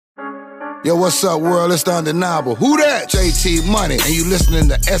Yo, what's up, world? It's the Undeniable. Who that? JT Money. And you listening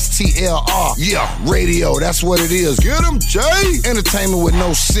to STLR. Yeah, radio. That's what it is. Get 'em, Jay. Entertainment with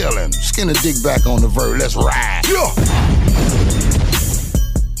no ceiling. Skin a dick back on the verb. Let's ride. Yeah.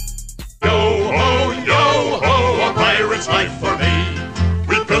 Yo ho, a pirate's life for me.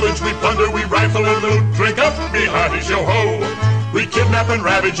 We pillage, we plunder, we rifle and loot. Drink up, me hearties, yo ho. We kidnap and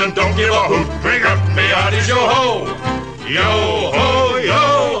ravage and don't give a hoot. Drink up, me hearties, yo ho. Yo ho,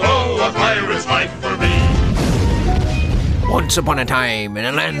 a pirate's life for me. Once upon a time, in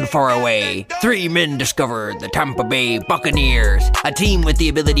a land far away, 3 men discovered the Tampa Bay Buccaneers, a team with the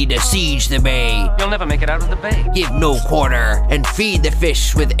ability to siege the bay. You'll never make it out of the bay. Give no quarter, and feed the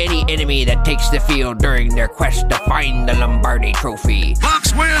fish with any enemy that takes the field during their quest to find the Lombardi Trophy.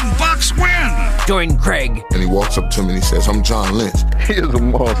 Bucs win! Bucs win! Join Craig. And he walks up to me and he says, I'm John Lynch. He is a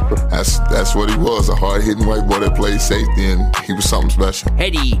monster. That's what he was, a hard-hitting white boy that played safety, and he was something special.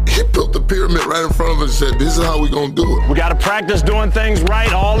 Eddie. He built the pyramid right in front of us and said, this is how we gonna do it. We gotta practice doing things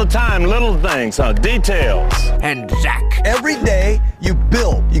right all the time, little things, details. And Zach. Every day you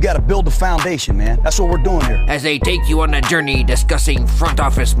build. You gotta build the foundation, man. That's what we're doing here. As they take you on a journey discussing front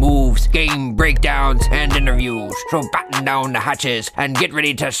office moves, game breakdowns, and interviews. So batten down the hatches and get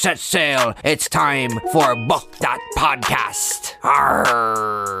ready to set sail. It's time for Buc That Podcast.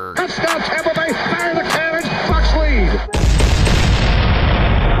 Arrgh. Touchdown, Tampa Bay! Fire the cannons! Bucs lead!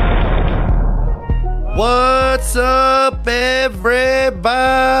 What's up, everybody?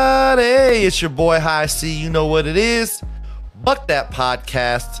 It's your boy High C. You know what it is. Buc That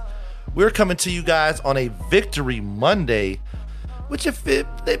Podcast. We're coming to you guys on a Victory Monday, which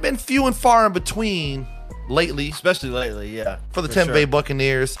they've been few and far in between lately. Especially lately, yeah. For the Tampa Bay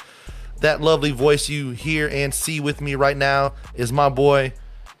Buccaneers. That lovely voice you hear and see with me right now is my boy,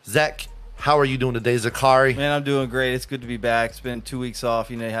 Zach. How are you doing today, Zakari? Man, I'm doing great. It's good to be back. It's been 2 weeks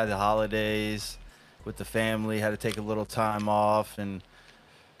off. You know, you had the holidays with the family, had to take a little time off, and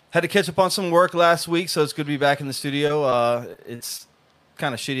had to catch up on some work last week, so it's good to be back in the studio. It's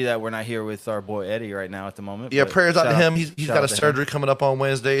kind of shitty that we're not here with our boy Eddie right now at the moment. Yeah, prayers out to him. He's got a surgery coming up on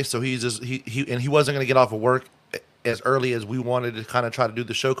Wednesday, so he wasn't going to get off of work as early as we wanted to kind of try to do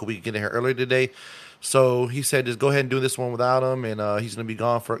the show because we could get in here earlier today. So he said just go ahead and do this one without him, and he's going to be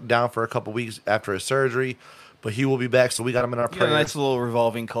down for a couple weeks after his surgery. But he will be back, so we got him in our prayers. A nice little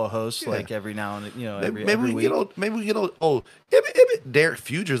revolving co-host, like every now and every week. Maybe we get old. Derek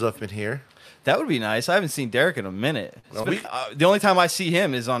Fuger's up in here. That would be nice. I haven't seen Derek in a minute. The only time I see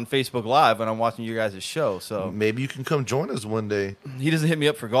him is on Facebook Live when I'm watching you guys' show. So maybe you can come join us one day. He doesn't hit me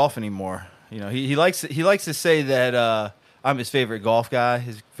up for golf anymore. You know, he likes to say that I'm his favorite golf guy,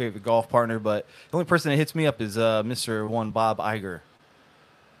 his favorite golf partner. But the only person that hits me up is Mr. One Bob Iger.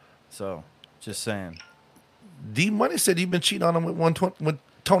 So just saying. D Money said you've been cheating on him with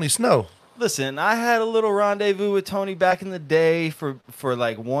Tony Snow. Listen, I had a little rendezvous with Tony back in the day for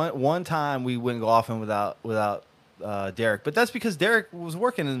like one time we went golfing without Derek, but that's because Derek was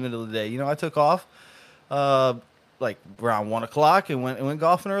working in the middle of the day. You know, I took off like around 1 o'clock and went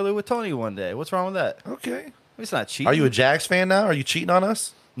golfing early with Tony one day. What's wrong with that? Okay, it's not cheating. Are you a Jags fan now? Are you cheating on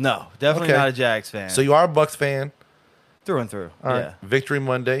us? No, definitely not a Jags fan. So you are a Bucs fan through and through. All right. Victory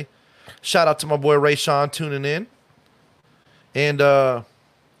Monday. Shout out to my boy Ray Sean tuning in. And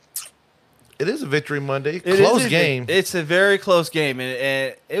it is a Victory Monday. Close game. It's a very close game.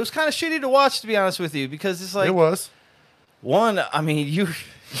 And it was kind of shitty to watch, to be honest with you, because it's like... It was. One, I mean,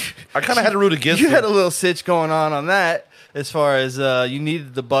 I kind of had to root against you. You had a little sitch going on that as far as you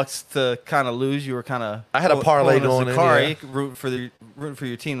needed the Bucs to kind of lose. You were kind of... I had a parlay going in. Yeah. Rooting for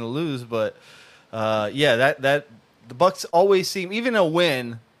your team to lose. But, that the Bucs always seem... Even a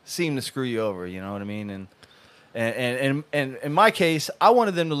win... seem to screw you over, you know what I mean? And in my case, I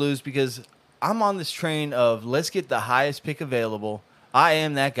wanted them to lose because I'm on this train of let's get the highest pick available. I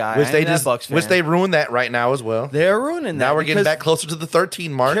am that guy. Which they ruined that right now as well. They're ruining that. Now we're getting back closer to the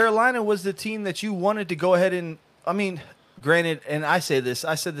 13 mark. Carolina was the team that you wanted to go ahead and, I mean, granted, and I said this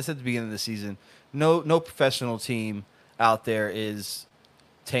at the beginning of the season, no professional team out there is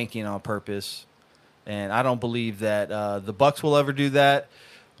tanking on purpose, and I don't believe that the Bucs will ever do that.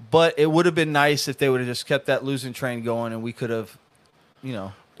 But it would have been nice if they would have just kept that losing train going, and we could have,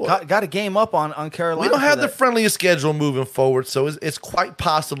 got a game up on Carolina. We don't have the friendliest schedule moving forward, so it's quite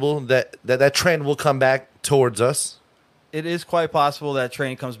possible that trend will come back towards us. It is quite possible that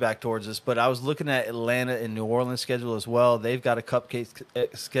train comes back towards us, but I was looking at Atlanta and New Orleans schedule as well. They've got a cupcake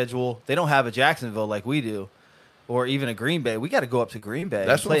schedule. They don't have a Jacksonville like we do, or even a Green Bay. We got to go up to Green Bay.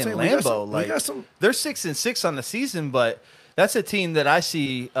 That's and what play I'm in saying. Lambeau. They're 6-6 on the season, but that's a team that I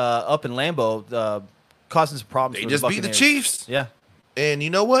see up in Lambeau causing some problems. They just beat the Chiefs. Yeah. And you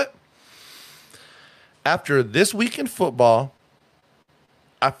know what? after this week in football,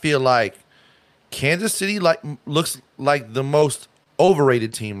 I feel like Kansas City looks like the most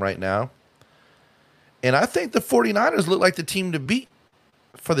overrated team right now. And I think the 49ers look like the team to beat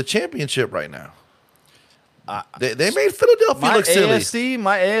for the championship right now. They made Philadelphia look silly.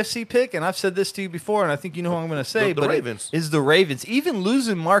 My AFC pick, and I've said this to you before, and I think you know who I'm going to say, the Ravens. Is the Ravens. Even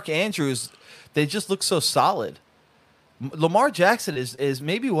losing Mark Andrews, they just look so solid. Lamar Jackson is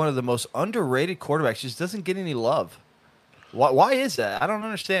maybe one of the most underrated quarterbacks. Just doesn't get any love. Why is that? I don't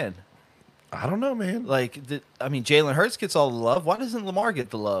understand. I don't know, man. Jalen Hurts gets all the love. Why doesn't Lamar get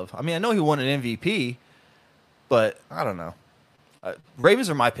the love? I mean, I know he won an MVP, but I don't know. Ravens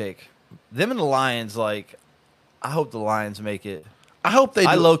are my pick. Them and the Lions, I hope the Lions make it. I hope they do.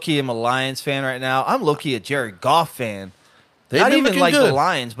 I low-key am a Lions fan right now. I'm low-key a Jared Goff fan. They've Not been even looking like good. the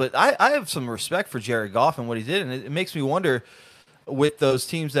Lions, but I have some respect for Jared Goff and what he did, and it makes me wonder with those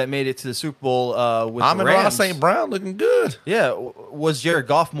teams that made it to the Super Bowl with the Amon-Ra Rams. St. Brown looking good. Yeah, was Jared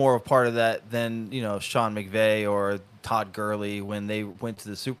Goff more of a part of that than Sean McVay or Todd Gurley when they went to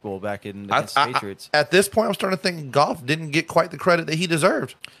the Super Bowl back against the Patriots? At this point, I'm starting to think Goff didn't get quite the credit that he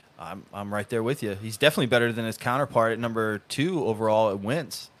deserved. I'm right there with you. He's definitely better than his counterpart at number 2 overall at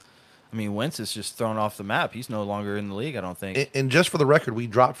Wentz. I mean, Wentz is just thrown off the map. He's no longer in the league, I don't think. And just for the record, we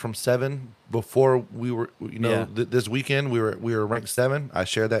dropped from 7 before we were, this weekend we were ranked 7. I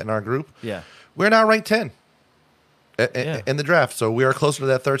shared that in our group. Yeah. We're now ranked 10 in the draft, so we are closer to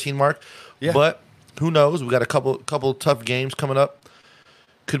that 13 mark. Yeah. But who knows? We got a couple tough games coming up.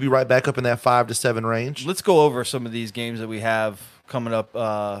 Could be right back up in that 5 to 7 range. Let's go over some of these games that we have coming up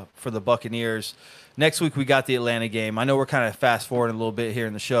for the Buccaneers. Next week we got the Atlanta game. I know we're kind of fast forwarding a little bit here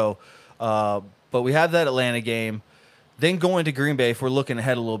in the show, but we have that Atlanta game. Then going to Green Bay, if we're looking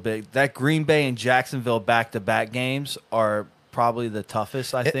ahead a little bit, that Green Bay and Jacksonville back-to-back games are probably the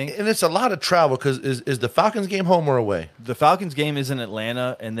toughest, I think. And it's a lot of travel because is the Falcons game home or away? The Falcons game is in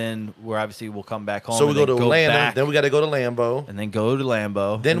Atlanta, and then we'll come back home. So we go to Atlanta, back, then we got to go to Lambeau. and then go to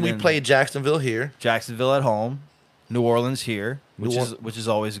Lambeau. Then we play Jacksonville here. Jacksonville at home, New Orleans here, which is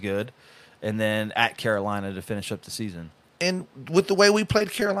always good, and then at Carolina to finish up the season. And with the way we played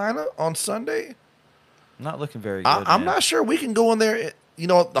Carolina on Sunday, not looking very good. I'm not sure we can go in there.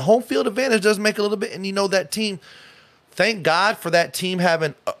 The home field advantage does make a little bit, and that team. Thank God for that team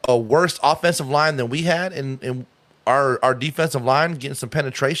having a worse offensive line than we had, and our defensive line getting some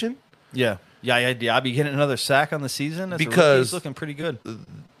penetration. Yeah. I'll be getting another sack on the season because he's looking pretty good.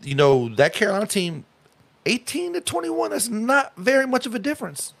 That Carolina team, 18 to 21, that's not very much of a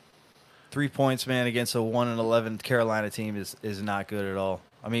difference. 3 points, man, against a 1-11 Carolina team is not good at all.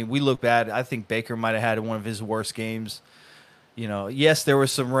 I mean, we look bad. I think Baker might have had one of his worst games. Yes, there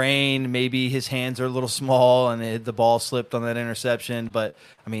was some rain. Maybe his hands are a little small and the ball slipped on that interception. But,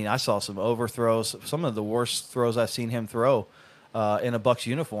 I mean, I saw some overthrows. Some of the worst throws I've seen him throw in a Bucs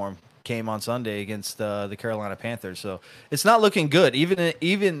uniform came on Sunday against the Carolina Panthers. So it's not looking good.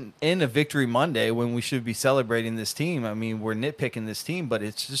 Even in a victory Monday when we should be celebrating this team, I mean, we're nitpicking this team, but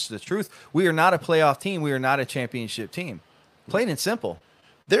it's just the truth. We are not a playoff team. We are not a championship team. Plain and simple.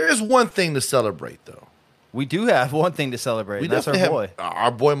 There is one thing to celebrate, though. We do have one thing to celebrate, and that's our boy. Our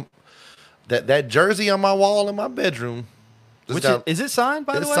boy, that jersey on my wall in my bedroom. Is it signed,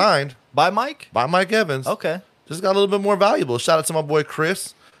 by the way? It's signed. By Mike? By Mike Evans. Okay. Just got a little bit more valuable. Shout out to my boy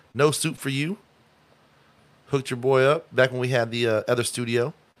Chris. No Soup for You. Hooked your boy up back when we had the other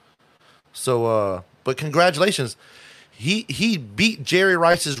studio. So, but congratulations. He beat Jerry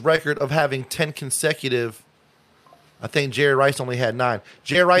Rice's record of having 10 consecutive. I think Jerry Rice only had 9.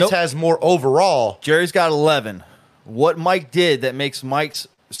 Jerry Rice has more overall. Jerry's got 11. What Mike did that makes Mike's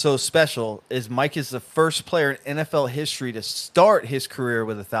so special is Mike is the first player in NFL history to start his career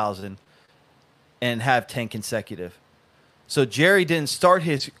with 1,000 and have 10 consecutive. So Jerry didn't start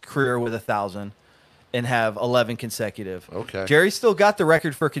his career with 1,000 and have 11 consecutive. Okay. Jerry still got the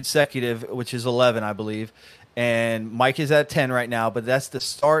record for consecutive, which is 11, I believe. And Mike is at 10 right now, but that's to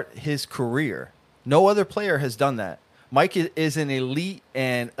start his career. No other player has done that. Mike is an elite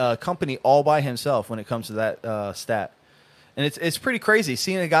and company all by himself when it comes to that stat. And it's pretty crazy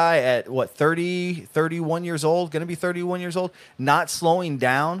seeing a guy at, 31 years old, going to be 31 years old, not slowing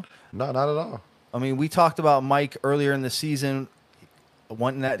down. No, not at all. I mean, we talked about Mike earlier in the season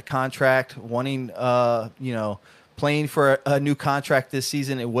wanting that contract, wanting, playing for a new contract this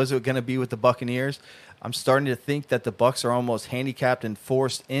season. It wasn't going to be with the Buccaneers. I'm starting to think that the Bucs are almost handcuffed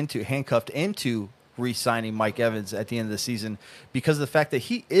into re-signing Mike Evans at the end of the season because of the fact that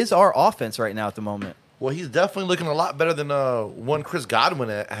he is our offense right now at the moment. Well, he's definitely looking a lot better than one Chris Godwin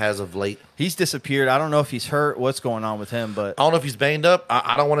has of late. He's disappeared. I don't know if he's hurt. What's going on with him? But I don't know if he's banged up.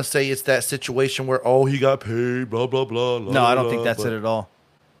 I don't want to say it's that situation where he got paid, blah blah blah. No, I don't think that's it at all.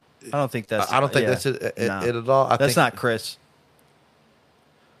 I don't think that's. I don't think that's it at all. That's not Chris.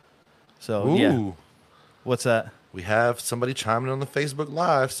 So yeah, what's that? We have somebody chiming on the Facebook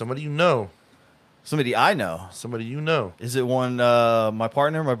Live. Somebody you know. Somebody I know. Somebody you know. Is it one my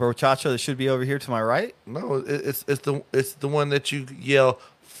partner, my brochacha that should be over here to my right? No, it's the one that you yell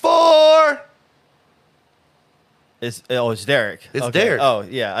for. It's Derek. It's Derek. Oh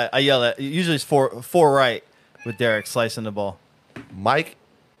yeah, I yell at. Usually it's four right with Derek slicing the ball. Mike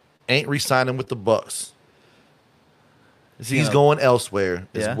ain't re-signing with the Bucs. He's gonna, going elsewhere.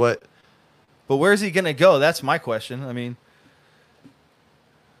 Is Yeah. what. But where is he going to go? That's my question. I mean,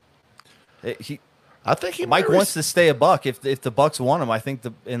 I think Mike wants to stay a Buck. If the Bucs want him, I think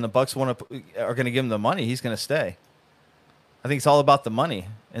the Bucs are going to give him the money. He's going to stay. I think it's all about the money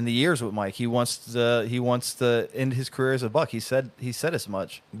and the years with Mike. He wants to end his career as a Buck. He said as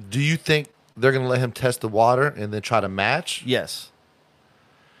much. Do you think they're going to let him test the water and then try to match? Yes,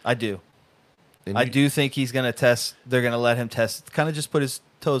 I do. And I do think he's going to test. They're going to let him test. Kind of just put his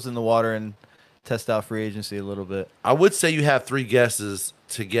toes in the water and test out free agency a little bit. I would say you have 3 guesses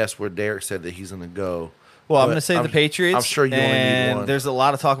to guess where Derek said that he's going to go. Well, I'm going to say the Patriots. I'm sure you only need one. There's a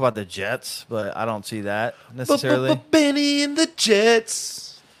lot of talk about the Jets, but I don't see that necessarily. Benny and the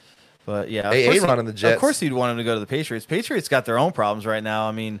Jets. But yeah, Aaron and the Jets. Of course, you'd want him to go to the Patriots. Patriots got their own problems right now.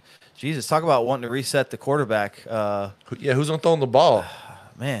 I mean, Jesus, talk about wanting to reset the quarterback. Who's going to throw him the ball?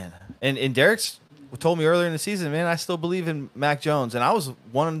 Man, and Derek's told me earlier in the season, man, I still believe in Mac Jones, and I was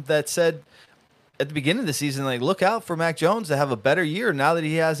one that said at the beginning of the season, like, look out for Mac Jones to have a better year now that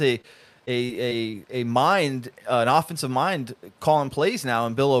he has a mind, an offensive mind calling plays now,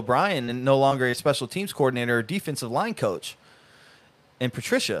 and Bill O'Brien, and no longer a special teams coordinator or defensive line coach, and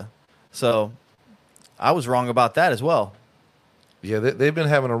Patricia. So I was wrong about that as well. Yeah, they've been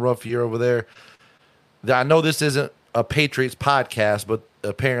having a rough year over there. I know this isn't a Patriots podcast, but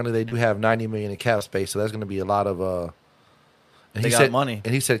apparently they do have $90 million in cap space, so that's going to be a lot of. They got money,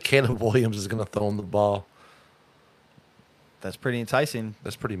 and he said Caleb Williams is going to throw him the ball. That's pretty enticing.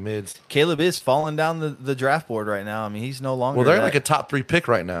 That's pretty mids. Caleb is falling down the draft board right now. I mean, he's no longer. Well, they're like a top 3 pick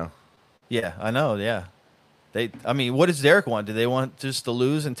right now. Yeah, I know. Yeah, what does Derek want? Do they want just to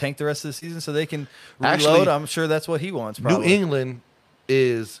lose and tank the rest of the season so they can reload? Actually, I'm sure that's what he wants. Probably. New England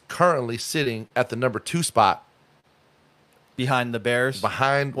is currently sitting at the number 2 spot behind the Bears.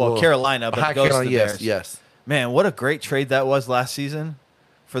 behind Carolina, but goes Carolina, to the Bears. Yes. Man, what a great trade that was last season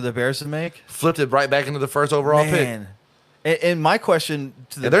for the Bears to make. Flipped it right back into the first overall pick. And my question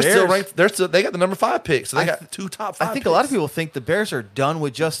to the Bears, still ranked. They got the number 5 pick, so they got 2 top 5. I think picks. a lot of people think the Bears are done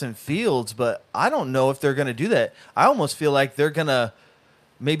with Justin Fields, but I don't know if they're going to do that. I almost feel like they're going to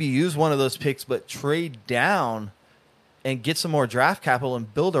maybe use one of those picks, but trade down and get some more draft capital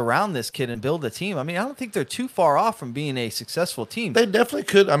and build around this kid and build a team. I mean, I don't think they're too far off from being a successful team. They definitely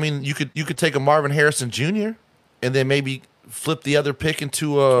could. I mean, you could take a Marvin Harrison Jr. and then maybe flip the other pick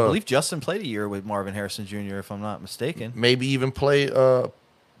into I believe Justin played a year with Marvin Harrison Jr. if I'm not mistaken. Maybe even play a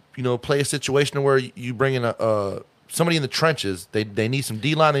situation where you bring in somebody in the trenches. They need some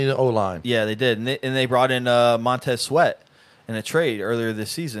D line and O line. Yeah, they did, and they brought in Montez Sweat in a trade earlier this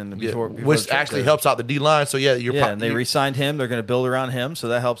season, which actually helps out the D line. So and they re-signed him. They're going to build around him, so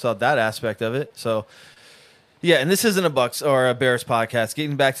that helps out that aspect of it. So. Yeah, and this isn't a Bucs or a Bears podcast.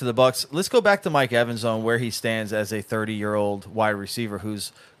 Getting back to the Bucs, let's go back to Mike Evans on where he stands as a 30-year-old wide receiver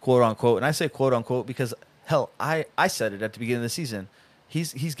who's quote unquote, and I say quote unquote because hell, I said it at the beginning of the season.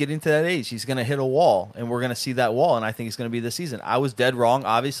 He's getting to that age. He's going to hit a wall, and we're going to see that wall, and I think it's going to be this season. I was dead wrong,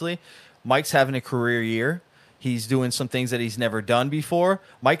 obviously. Mike's having a career year. He's doing some things that he's never done before.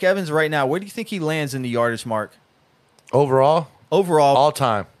 Mike Evans right now, where do you think he lands in the yardage mark? Overall, all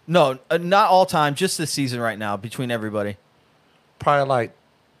time. No, not all time. Just this season right now between everybody. Probably like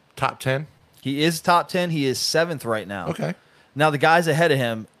top 10. He is top 10. He is 7th right now. Okay. Now the guys ahead of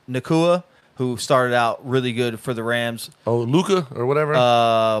him, Nakua, who started out really good for the Rams. Oh, Luka or whatever.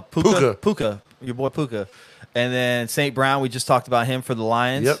 Puka, your boy Puka, and then St. Brown. We just talked about him for the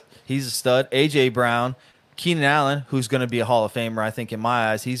Lions. Yep. He's a stud. AJ Brown. Keenan Allen, who's going to be a Hall of Famer, I think, in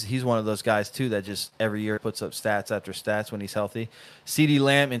my eyes. He's one of those guys, too, that just every year puts up stats after stats when he's healthy. CeeDee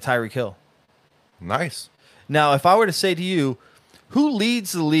Lamb and Tyreek Hill. Nice. Now, if I were to say to you, who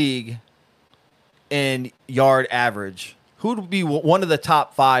leads the league in yard average? Who would be one of the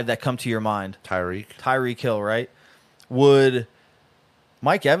top 5 that come to your mind? Tyreek Hill, right? Would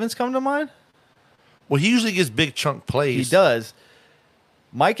Mike Evans come to mind? Well, he usually gets big chunk plays. He does.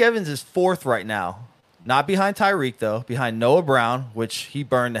 Mike Evans is 4th right now Not behind Tyreek, though. Behind Noah Brown, which he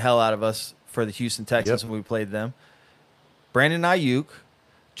burned the hell out of us for the Houston Texans when we played them. Brandon Ayuk,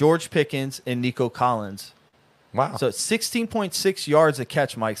 George Pickens, and Nico Collins. Wow. So it's 16.6 yards a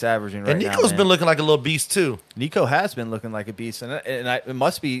catch Mike's averaging right now. And Nico's been looking like a little beast, too. Nico has been looking like a beast. And it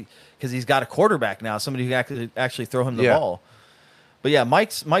must be because he's got a quarterback now, somebody who can actually throw him the ball. But yeah,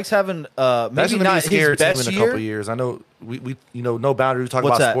 Mike's having maybe not his best in a year. couple years. I know we no boundary. We talk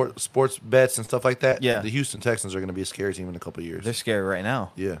What's about sports bets and stuff like that. Yeah. The Houston Texans are going to be a scary team in a couple years. They're scary right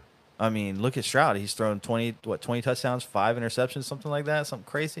now. Yeah. I mean, look at Stroud. He's thrown 20 touchdowns, 5 interceptions, something like that, something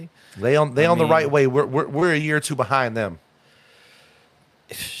crazy. They on the right way. We're a year or two behind them.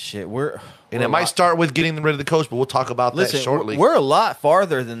 Shit, it might start with getting rid of the coach, but we'll talk about that shortly. We're a lot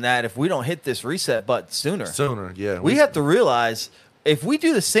farther than that if we don't hit this reset button sooner. Sooner, yeah. We have to realize if we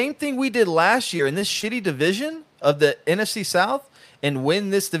do the same thing we did last year in this shitty division of the NFC South and win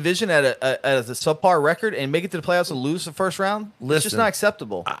this division at a subpar record and make it to the playoffs and lose the first round, it's just not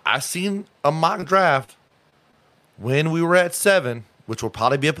acceptable. I seen a mock draft when we were at 7, which will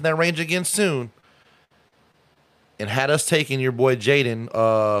probably be up in that range again soon, and had us taking your boy Jaden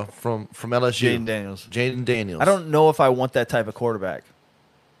from LSU. Jaden Daniels. I don't know if I want that type of quarterback.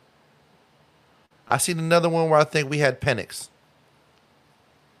 I seen another one where I think we had Penix.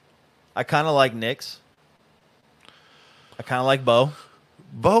 I kind of like Nix. I kind of like Bo.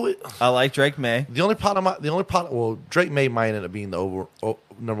 I like Drake May. The only problem. Well, Drake May might end up being the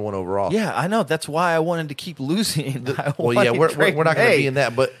number 1 overall. Yeah, I know. That's why I wanted to keep losing. We're not going to be in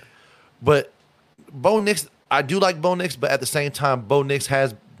that. But Bo Nix, I do like Bo Nix, but at the same time, Bo Nix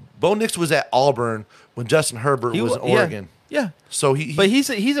was at Auburn when Justin Herbert was in Oregon. Yeah. So he's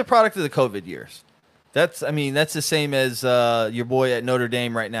a product of the COVID years. That's the same as your boy at Notre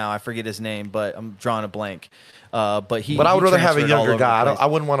Dame right now. I forget his name, but I'm drawing a blank. But I would rather have a younger guy. I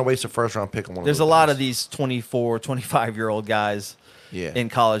wouldn't want to waste a first round pick on one. There's a lot of these 24, 25-year-old guys in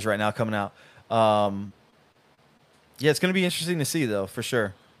college right now coming out. It's going to be interesting to see, though, for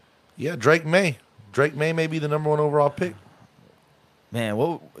sure. Yeah, Drake May. Drake May may be the number 1 overall pick.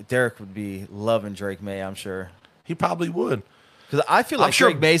 Man, Derek would be loving Drake May, I'm sure. He probably would. Because I feel like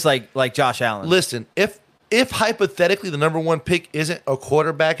Drake May's like Josh Allen. Listen, if hypothetically the number 1 pick isn't a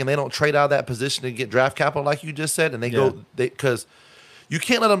quarterback and they don't trade out of that position to get draft capital like you just said, and because you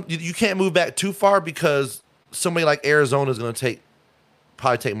can't let them, you can't move back too far because somebody like Arizona is going to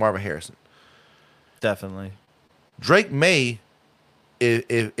probably take Marvin Harrison. Definitely. Drake May,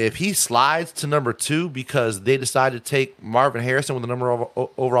 if he slides to number 2 because they decide to take Marvin Harrison with the number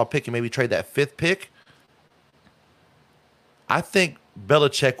overall pick and maybe trade that 5th pick, I think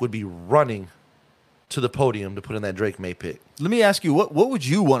Belichick would be running to the podium to put in that Drake May pick. Let me ask you, what would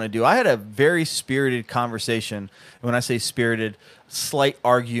you want to do? I had a very spirited conversation. When I say spirited, slight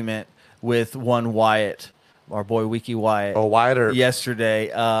argument with one Wyatt, our boy Wiki Wyatt. Oh, Wyatt. Yesterday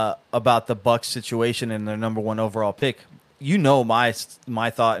about the Bucs situation and their number 1 overall pick. You know my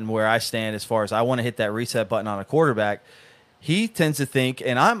thought and where I stand as far as I want to hit that reset button on a quarterback. He tends to think,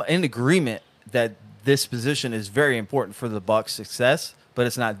 and I'm in agreement that this position is very important for the Bucs' success, but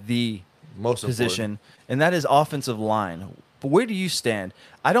it's not the most position, important. And that is offensive line. But where do you stand?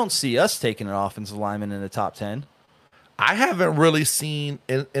 I don't see us taking an offensive lineman in the top 10. I haven't really seen,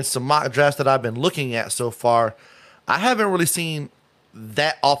 in some mock drafts that I've been looking at so far, I haven't really seen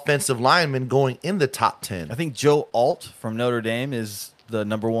that offensive lineman going in the top 10. I think Joe Alt from Notre Dame is the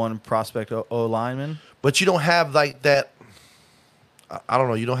number 1 prospect O-lineman. But you don't have like that. I don't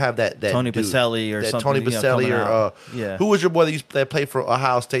know. You don't have that Tony dude, Baselli or that something. Tony Baselli who was your boy that played for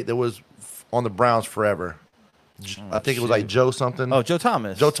Ohio State that was on the Browns forever? I think it was like Joe something. Oh, Joe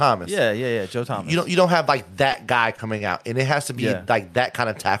Thomas. Joe Thomas. Yeah. Joe Thomas. You don't have like that guy coming out, and it has to be like that kind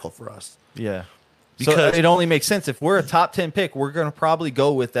of tackle for us. Yeah. Because so it only makes sense if we're a top 10 pick, we're going to probably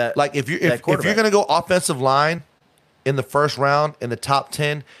go with that. Like if you're going to go offensive line in the first round in the top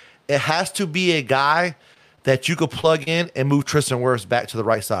 10, it has to be a guy that you could plug in and move Tristan Wirfs back to the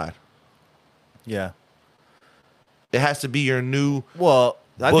right side. Yeah. It has to be your new. Well,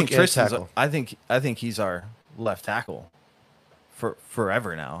 I think Tristan's. tackle. I think he's our left tackle for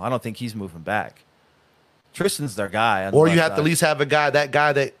forever now. I don't think he's moving back. Tristan's their guy. Or you have to at least have that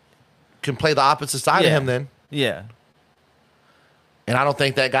guy that can play the opposite side of him then. Yeah. And I don't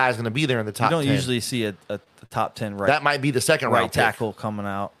think that guy's going to be there in the top 10. You don't usually see a top 10 right. That might be the second round tackle pick. Coming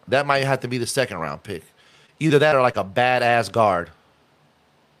out. That might have to be the second round pick. Either that or like a badass guard.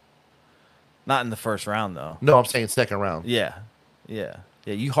 Not in the first round though. No, I'm saying second round. Yeah.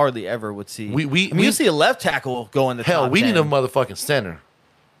 You hardly ever would see. We see a left tackle go in the top 10. We need a motherfucking center.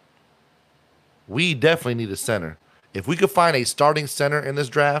 We definitely need a center. If we could find a starting center in this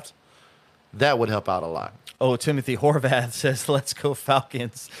draft, That would help out a lot. Oh, Timothy Horvath says, "Let's go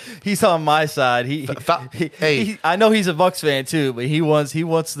Falcons." He's on my side. I know he's a Bucs fan too, but he wants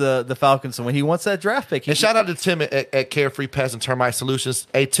the Falcons to win. He wants that draft pick. And shout out to Tim at Carefree Pest and Termite Solutions.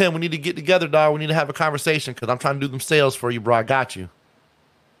 Hey, Tim, we need to get together, dog. We need to have a conversation because I'm trying to do them sales for you, bro. I got you.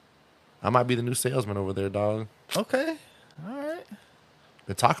 I might be the new salesman over there, dog. Okay, all right.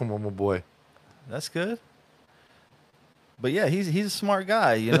 Been talking with my boy. That's good. But yeah, he's a smart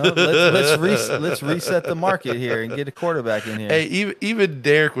guy, you know. Let's reset the market here and get a quarterback in here. Hey, even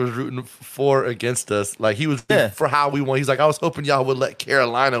Derek was rooting for against us. Like he was for how we won. He's like, I was hoping y'all would let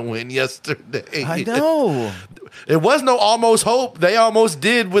Carolina win yesterday. I know. It was no almost hope. They almost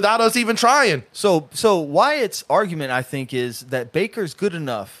did without us even trying. So Wyatt's argument, I think, is that Baker's good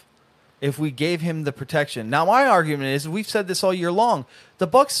enough if we gave him the protection. Now, my argument is, we've said this all year long, the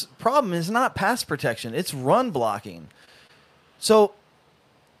Bucs' problem is not pass protection, it's run blocking. So,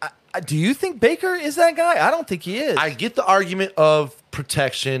 do you think Baker is that guy? I don't think he is. I get the argument of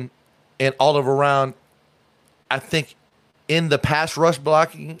protection and all of around. I think in the pass rush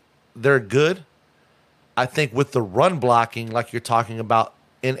blocking, they're good. I think with the run blocking, like you're talking about,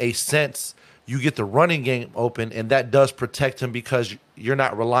 in a sense, you get the running game open, and that does protect him because you're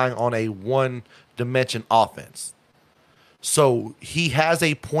not relying on a one-dimension offense. So he has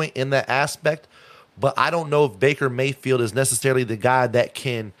a point in that aspect. But I don't know if Baker Mayfield is necessarily the guy that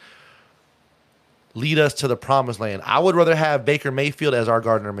can lead us to the promised land. I would rather have Baker Mayfield as our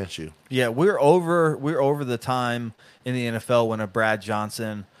Gardner Minshew. Yeah, we're over the time in the NFL when a Brad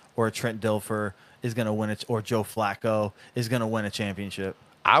Johnson or a Trent Dilfer is going to win it, or Joe Flacco is going to win a championship.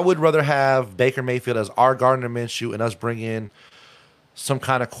 I would rather have Baker Mayfield as our Gardner Minshew and us bring in some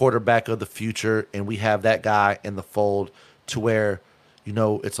kind of quarterback of the future, and we have that guy in the fold to where, you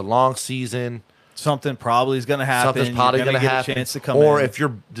know, it's a long season. Something probably is going to happen. Something's probably going to happen. A chance to come or in. If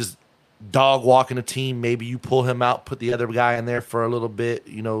you're just dog walking a team, maybe you pull him out, put the other guy in there for a little bit,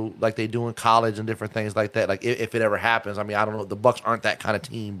 you know, like they do in college and different things like that. Like if it ever happens, I mean, I don't know. The Bucs aren't that kind of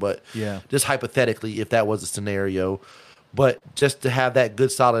team, but just hypothetically, if that was a scenario, but just to have that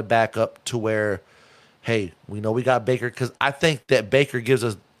good solid backup to where, hey, we know we got Baker, because I think that Baker gives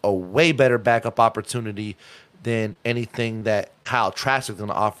us a way better backup opportunity than anything that Kyle Trask is going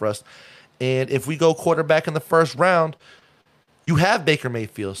to offer us. And if we go quarterback in the first round, you have Baker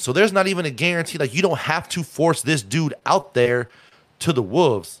Mayfield. So there's not even a guarantee. Like, you don't have to force this dude out there to the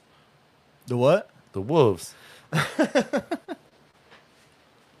Wolves. The what? The Wolves.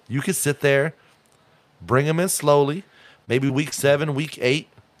 You can sit there, bring him in slowly, maybe week 7, week 8,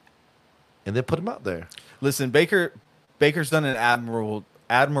 and then put him out there. Listen, Baker's done an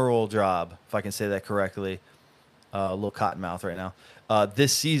admirable job, if I can say that correctly. A little cotton mouth right now.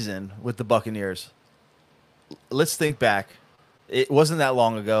 This season with the Buccaneers. Let's think back. It wasn't that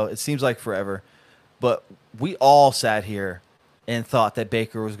long ago. It seems like forever. But we all sat here and thought that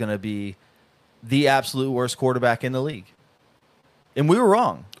Baker was going to be the absolute worst quarterback in the league. And we were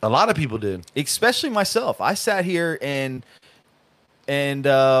wrong. A lot of people did. Especially myself. I sat here and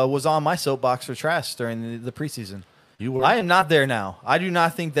was on my soapbox for Trask during the preseason. You were. I am not there now. I do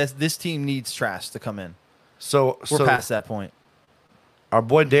not think that this team needs Trask to come in. So we're past that point. Our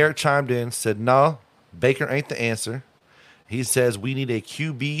boy Derek chimed in, said, no, Baker ain't the answer. He says we need a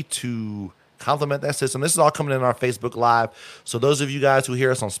QB to complement that system. This is all coming in our Facebook Live. So those of you guys who hear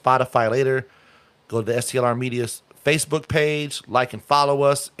us on Spotify later, go to the STLR Media's Facebook page, like and follow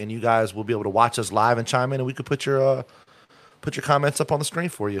us, and you guys will be able to watch us live and chime in, and we could put your comments up on the screen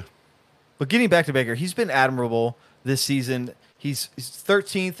for you. But getting back to Baker, he's been admirable this season. He's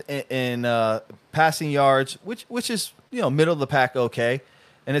 13th in passing yards, which is, you know, middle of the pack, okay.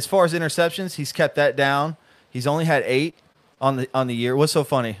 And as far as interceptions, he's kept that down. He's only had 8 on the year. What's so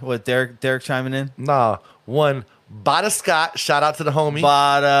funny? What, Derek chiming in? Nah, one Bada Scott. Shout out to the homie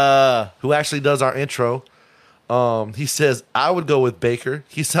Bada, who actually does our intro. He says I would go with Baker.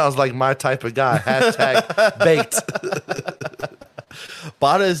 He sounds like my type of guy. # baked.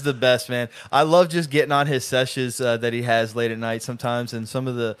 Bada is the best, man. I love just getting on his sessions that he has late at night sometimes, and some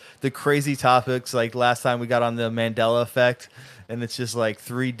of the crazy topics. Like last time we got on the Mandela effect, and it's just like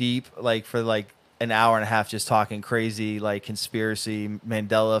 3 deep, like for like an hour and a half, just talking crazy, like conspiracy,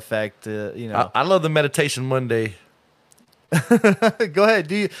 Mandela effect. You know, I love the Meditation Monday. Go ahead,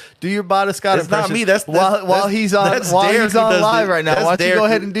 do your Bada Scott it's impression. Not me. That's while he's on live right now. Why don't you go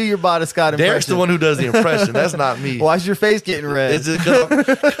ahead and do your Bada Scott impression? Derek's the one who does the impression. That's not me. Why's your face getting red? It's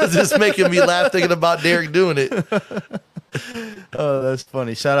just making me laugh thinking about Derek doing it. Oh, that's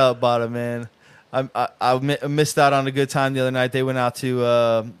funny. Shout out Bada, man. I missed out on a good time the other night. They went out to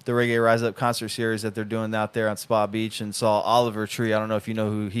the Reggae Rise Up concert series that they're doing out there on Spa Beach and saw Oliver Tree. I don't know if you know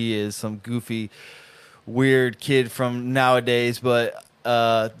who he is, some goofy, weird kid from nowadays, but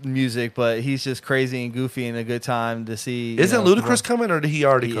music. But he's just crazy and goofy and a good time to see. Isn't Ludacris coming, or did he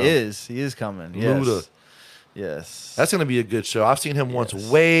already come? He is coming. Yes. Luda. Yes. That's going to be a good show. I've seen him once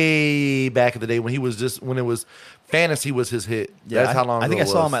way back in the day when it was Fantasy was his hit. Yeah, That's how long ago I think it I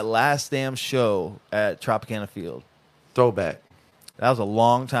saw was. him at last damn show at Tropicana Field. Throwback. That was a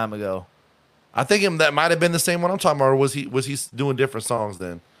long time ago. I think that might have been the same one I'm talking about, or was he doing different songs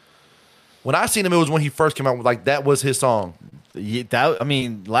then? When I seen him, it was when he first came out. Like that was his song.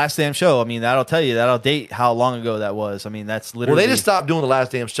 Last damn show. That'll tell you. That'll date how long ago that was. That's literally. Well, they just stopped doing the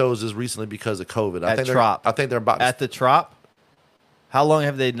last damn shows just recently because of COVID. I think they're about at the Trop. How long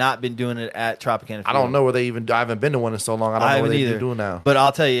have they not been doing it at Tropicana Field? I don't know where they even. I haven't been to one in so long. I don't know what they're doing now. But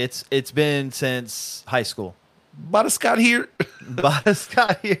I'll tell you, it's been since high school. Bada Scott here. Bada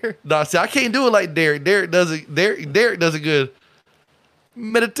Scott here. No, see, I can't do it like Derek. Derek does it. Derek does it good.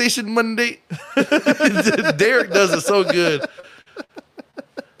 Meditation Monday. Derek does it so good.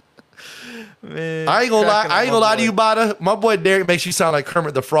 Man, I ain't gonna lie to you, Bada. My boy Derek makes you sound like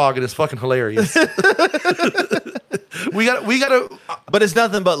Kermit the Frog, and it's fucking hilarious. we gotta. But it's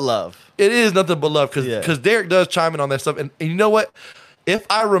nothing but love. It is nothing but love because Derek does chime in on that stuff, and you know what? If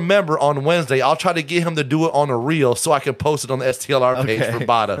I remember on Wednesday, I'll try to get him to do it on a reel so I can post it on the STLR page for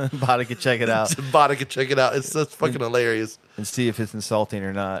Bada. Bada can check it out. Bada can check it out. It's just fucking hilarious. And see if it's insulting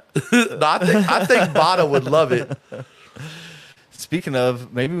or not. No, I think Bada would love it. Speaking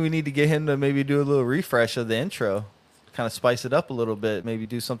of, maybe we need to get him to maybe do a little refresh of the intro. Kind of spice it up a little bit. Maybe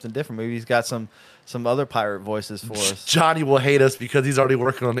do something different. Maybe he's got some other pirate voices for us. Johnny will hate us because he's already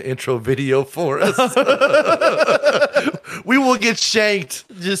working on the intro video for us. We will get shanked.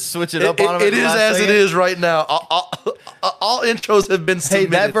 Just switch it up on him. It is as it is right now. All intros have been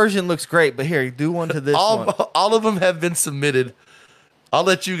submitted. Hey, that version looks great, but here, do one to this one. All of them have been submitted. I'll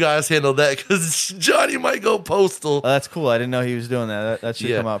let you guys handle that because Johnny might go postal. Oh, that's cool. I didn't know he was doing that. That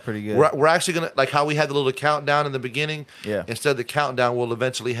should come out pretty good. We're actually going to, like how we had the little countdown in the beginning. Yeah. Instead of the countdown, we'll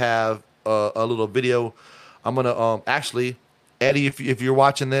eventually have a little video. I'm going to actually, Eddie, if you're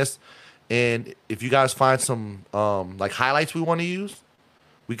watching this, and if you guys find some like highlights we want to use,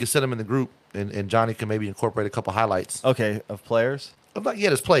 we can send them in the group, and Johnny can maybe incorporate a couple highlights. Okay, of players?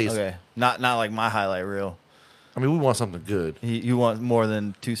 There's plays. Okay, not like my highlight reel. I mean, we want something good. You want more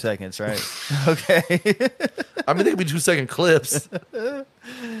than 2 seconds, right? Okay. I mean, they could be 2-second clips.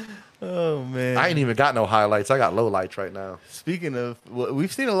 Oh, man. I ain't even got no highlights. I got lowlights right now. Speaking of,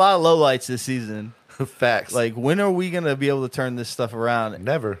 we've seen a lot of lowlights this season. Facts. Like, when are we going to be able to turn this stuff around?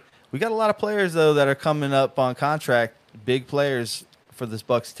 Never. We got a lot of players, though, that are coming up on contract. Big players for this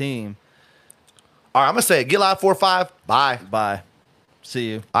Bucs team. All right, I'm going to say it. Get live 4-5. Bye. Bye. See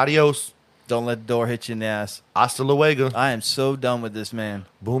you. Adios. Don't let the door hit you in the ass. Hasta luego. I am so done with this, man.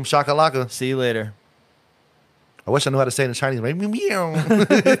 Boom shakalaka. See you later. I wish I knew how to say it in Chinese. Meow.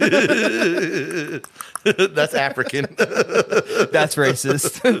 That's African. That's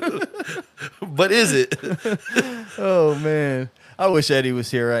racist. But is it? Oh, man. I wish Eddie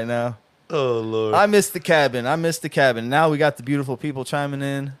was here right now. Oh, Lord. I missed the cabin. Now we got the beautiful people chiming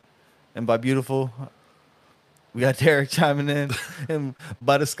in. And by beautiful, we got Derek chiming in. And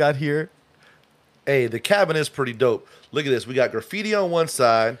Bada Scott here. Hey, the cabin is pretty dope. Look at this. We got graffiti on one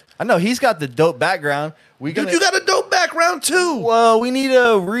side. I know. He's got the dope background. Dude, you got a dope background, too. Well, we need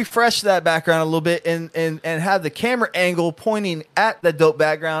to refresh that background a little bit and have the camera angle pointing at the dope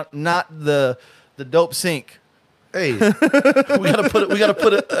background, not the dope sink. Hey, we gotta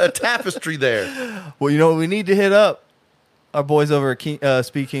put a tapestry there. Well, you know what we need to hit up? Our boys over at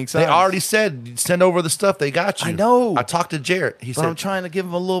Speed King Signs. They already said, send over the stuff. They got you. I know. I talked to Jarrett. He said, I'm trying to give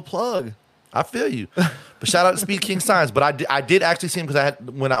him a little plug. I feel you. But shout out to Speed King Signs. But I did actually see him because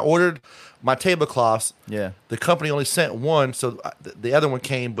when I ordered my tablecloths, the company only sent one. So the other one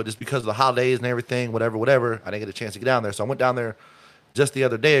came, but it's because of the holidays and everything, whatever. I didn't get a chance to get down there. So I went down there just the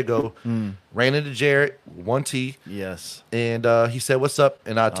other day ago, ran into Jarrett, 1T. Yes. And he said, what's up?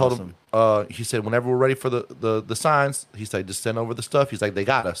 And I told him, he said, whenever we're ready for the signs, he said, just send over the stuff. He's like, they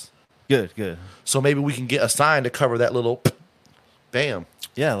got us. Good. So maybe we can get a sign to cover that little bam.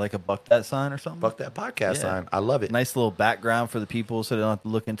 Yeah, like a Buc That sign or something. Buc That Podcast sign. I love it. Nice little background for the people so they don't have to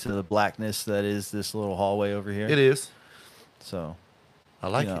look into the blackness that is this little hallway over here. It is. So I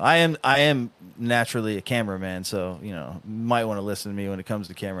like it. I am naturally a cameraman, so you might want to listen to me when it comes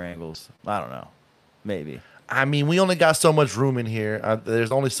to camera angles. I don't know. Maybe. I mean, we only got so much room in here.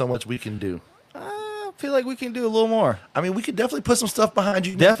 There's only so much we can do. feel like we can do a little more. I mean, we could definitely put some stuff behind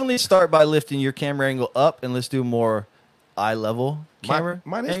you. Definitely start by lifting your camera angle up, and let's do more eye level camera.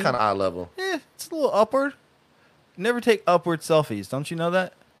 Mine is angle. kind of eye level. Yeah, it's a little upward. Never take upward selfies. Don't you know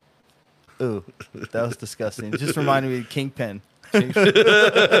that? Ooh, that was disgusting. It just reminded me of Kingpin. The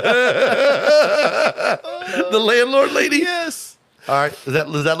landlord lady? Yes. All right. Does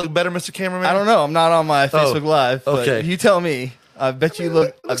that look better, Mr. Cameraman? I don't know. I'm not on my Facebook Live. But okay. You tell me. I bet you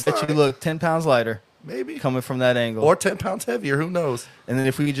look 10 pounds lighter. Maybe. Coming from that angle. Or 10 pounds heavier. Who knows? And then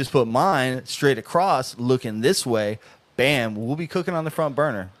if we could just put mine straight across, looking this way, bam, we'll be cooking on the front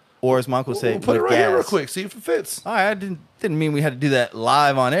burner. Or as my uncle would say, we'll put it right here real quick. See if it fits. All right. I didn't mean we had to do that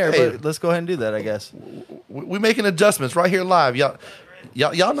live on air, but let's go ahead and do that, I guess. We're making adjustments right here live. Y'all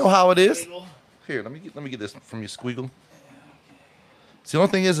know how it is. Here, let me get this from you, Squeagle. See, the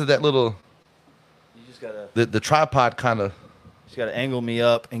only thing is that little... You just gotta... The tripod kind of... Just got to angle me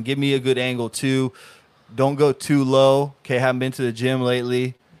up and give me a good angle, too. Don't go too low. Okay, haven't been to the gym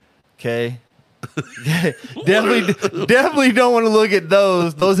lately. Okay. definitely don't want to look at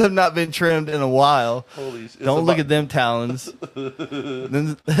those. Those have not been trimmed in a while. Don't look at them talons.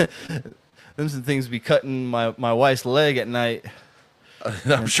 them some things be cutting my wife's leg at night.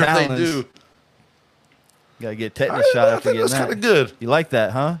 I'm sure talons. They do. Gotta get a tetanus shot after getting that. That's kind of good. You like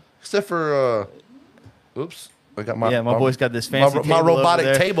that, huh? Except for, oops. I got my boy's got this fancy my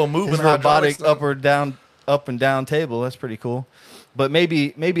robotic table moving. His robotic up and down table. That's pretty cool. But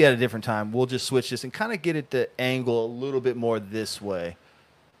maybe at a different time, we'll just switch this and kind of get it to angle a little bit more this way.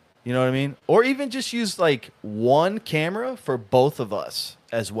 You know what I mean? Or even just use like one camera for both of us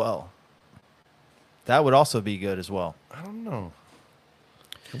as well. That would also be good as well. I don't know.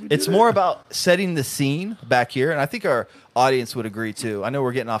 It's more about setting the scene back here, and I think our audience would agree too. I know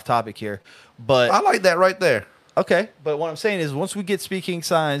we're getting off topic here, but I like that right there. Okay, but what I'm saying is once we get speaking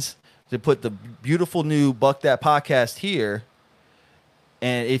signs to put the beautiful new Buc That Podcast here,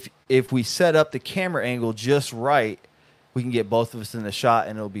 and if we set up the camera angle just right, we can get both of us in the shot,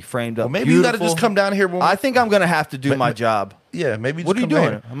 and it'll be framed up. Well, maybe beautiful. you got to just come down here. I think I'm going to have to do my job. Yeah, maybe. What are you doing?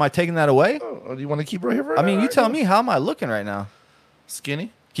 Here. Am I taking that away? Oh, do you want to keep right here? I mean, you tell me. How am I looking right now?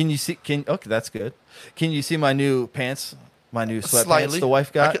 Skinny. Can you see? Okay, that's good. Can you see my new pants? My new sweatpants Slightly. The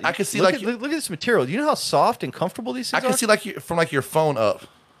wife got. I can see look at this material. Do you know how soft and comfortable these things are? I can see from your phone up.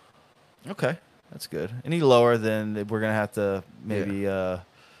 Okay, that's good. Any lower, then we're gonna have to maybe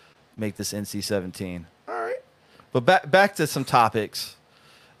make this NC-17. All right. But back to some topics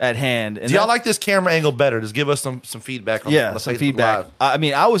at hand. And do y'all like this camera angle better? Just give us some feedback. On some feedback. Live. I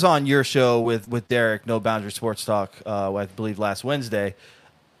mean, I was on your show with Derek, No Boundary Sports Talk, I believe last Wednesday.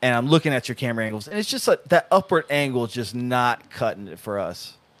 And I'm looking at your camera angles, and it's just like that upward angle is just not cutting it for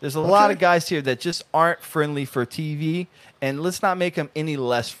us. There's a lot of guys here that just aren't friendly for TV, and let's not make them any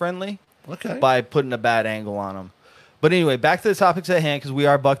less friendly by putting a bad angle on them. But anyway, back to the topics at hand, because we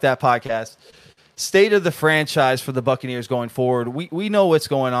are Buc That Podcast. State of the franchise for the Buccaneers going forward. We know what's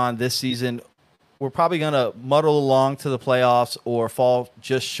going on this season. We're probably going to muddle along to the playoffs or fall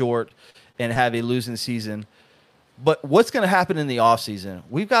just short and have a losing season. But what's going to happen in the offseason?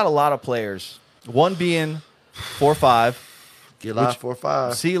 We've got a lot of players. One being 4-5. Get live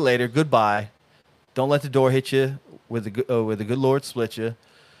 4-5. See you later. Goodbye. Don't let the door hit you with the good Lord split you.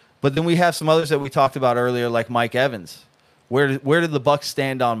 But then we have some others that we talked about earlier, like Mike Evans. Where did the Bucs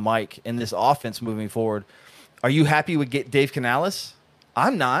stand on Mike in this offense moving forward? Are you happy with Dave Canales?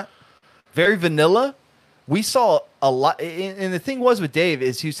 I'm not. Very vanilla. We saw a lot, and the thing was with Dave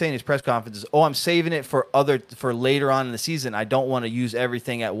is he was saying in his press conferences, I'm saving it for later on in the season. I don't want to use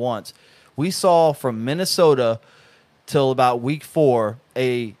everything at once. We saw from Minnesota till about week 4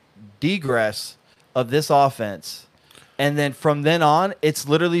 a degress of this offense, and then from then on, it's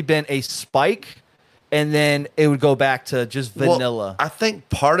literally been a spike, and then it would go back to just vanilla. Well, I think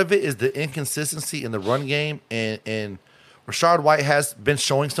part of it is the inconsistency in the run game, and Rashard White has been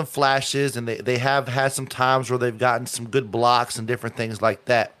showing some flashes, and they have had some times where they've gotten some good blocks and different things like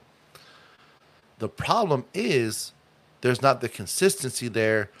that. The problem is there's not the consistency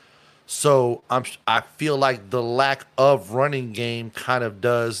there, so I feel like the lack of running game kind of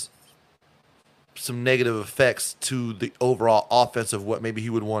does some negative effects to the overall offense of what maybe he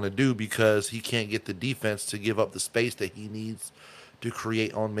would want to do, because he can't get the defense to give up the space that he needs to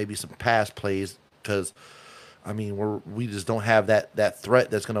create on maybe some pass plays, because I mean, we just don't have that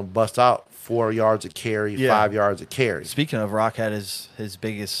threat that's going to bust out 4 yards a carry, 5 yards a carry. Speaking of, Rock had his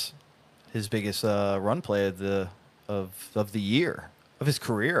biggest run play of the year of his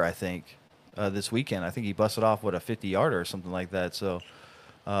career. I think this weekend. I think he busted off a 50-yarder or something like that. So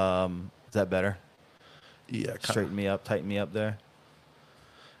is that better? Yeah, straighten me up, tighten me up there.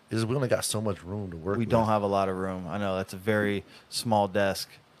 is we only got so much room to work. We don't have a lot of room. I know that's a very small desk.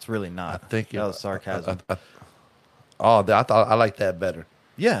 It's really not. I think that was sarcasm. I thought I like that better.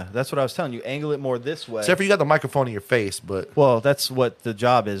 Yeah, that's what I was telling you. Angle it more this way. Except for you got the microphone in your face, but well, that's what the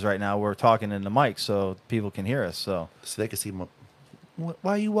job is right now. We're talking in the mic so people can hear us. So they can see my.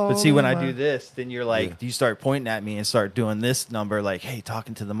 Why you all? But see, when I do this, then you're like, you start pointing at me and start doing this number, like, hey,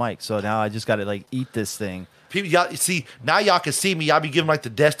 talking to the mic. So now I just got to like eat this thing. People, y'all see now y'all can see me. Y'all be giving like the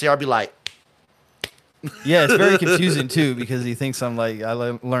desk there. I'll be like, yeah, it's very confusing too because he thinks I'm like I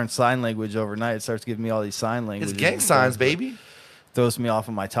learned sign language overnight. It starts giving me all these sign language. It's gang signs, baby. Throws me off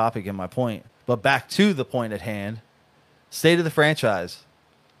of my topic and my point. But back to the point at hand. State of the franchise.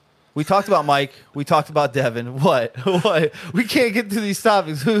 We talked about Mike. We talked about Devin. What? We can't get to these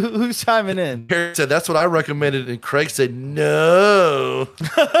topics. Who's chiming in? Harry said that's what I recommended, and Craig said no.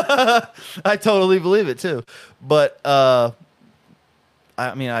 I totally believe it too. But I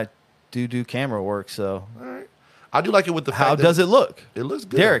mean, I do camera work, so. All right. I do like it with the. How does it look? It looks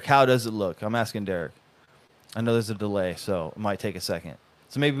good. Derek, how does it look? I'm asking Derek. I know there's a delay, so it might take a second.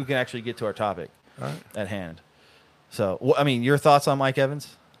 So maybe we can actually get to our topic at hand. So, I mean, your thoughts on Mike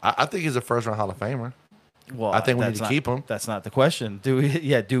Evans? I think he's a first-round Hall of Famer. Well, I think we need to keep him. That's not the question. Do we?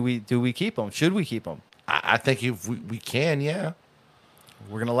 Yeah. Do we keep him? Should we keep him? I think if we can, yeah.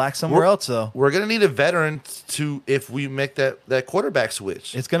 We're gonna lack somewhere else, though. We're gonna need a veteran to if we make that quarterback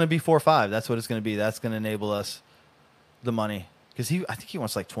switch. It's gonna be 4-5. That's what it's gonna be. That's gonna enable us the money because I think he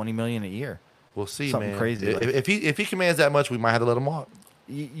wants like $20 million a year. We'll see, something man. Crazy. If he commands that much, we might have to let him walk.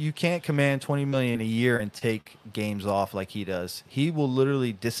 You can't command $20 million a year and take games off like he does. He will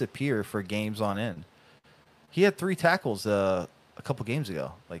literally disappear for games on end. He had 3 tackles a couple games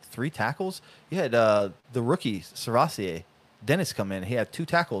ago. Like 3 tackles. He had the rookie Servassier, Dennis, come in. He had 2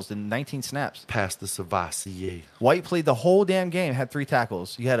 tackles in 19 snaps. Past the Servassier. White played the whole damn game. Had 3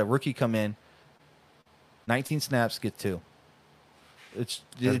 tackles. You had a rookie come in. 19 snaps, get 2. It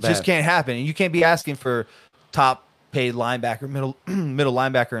just can't happen. And you can't be asking for top paid linebacker, middle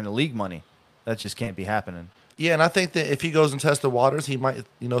linebacker in the league money. That just can't be happening. Yeah, and I think that if he goes and tests the waters, he might,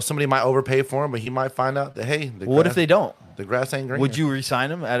 somebody might overpay for him, but he might find out that, hey, what if they don't? The grass ain't green. Would you re-sign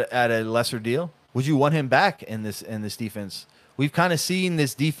him at a lesser deal? Would you want him back in this defense? We've kind of seen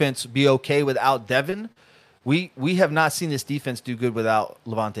this defense be okay without Devin. We have not seen this defense do good without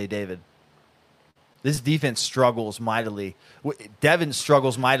Levante David. This defense struggles mightily. Devin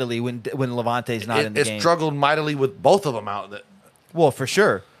struggles mightily when Levante's not in the game. It struggled mightily with both of them out. Well, for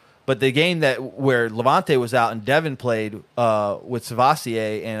sure. But the game where Levante was out and Devin played with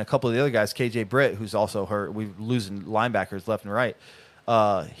Servassier and a couple of the other guys, KJ Britt, who's also hurt. We're losing linebackers left and right.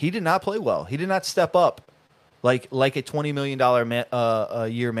 He did not play well. He did not step up like a $20 million a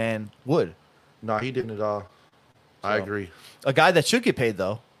year man would. No, he didn't at all. I agree. A guy that should get paid,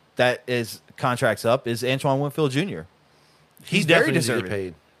 though, that is contract's up, is Antoine Winfield Jr. He's very deserving.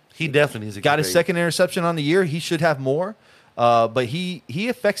 Paid. He definitely needs to get Got paid. his second interception on the year. He should have more. But he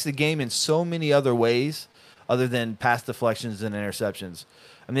affects the game in so many other ways other than pass deflections and interceptions.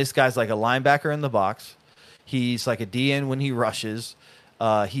 I mean, this guy's like a linebacker in the box. He's like a DN when he rushes.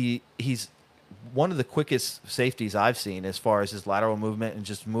 He's one of the quickest safeties I've seen as far as his lateral movement and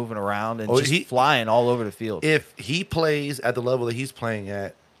just moving around and flying all over the field. If he plays at the level that he's playing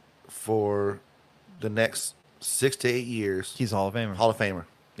at for the next 6 to 8 years, he's a Hall of Famer. Hall of Famer.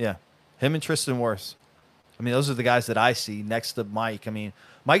 Yeah. Him and Tristan Wirfs. I mean, those are the guys that I see next to Mike. I mean,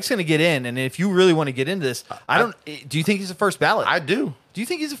 Mike's going to get in, and if you really want to get into this, do you think he's a first ballot? I do. Do you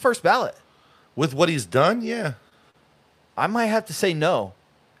think he's a first ballot? With what he's done, yeah. I might have to say no.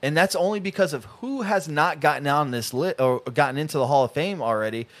 And that's only because of who has not gotten on this list or gotten into the Hall of Fame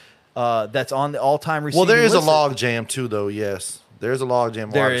already that's on the all-time receiving list. Well, there is a log jam, too, though, yes. There's a log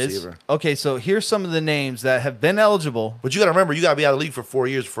jam wide receiver. Okay, so here's some of the names that have been eligible. But you got to remember, you got to be out of the league for 4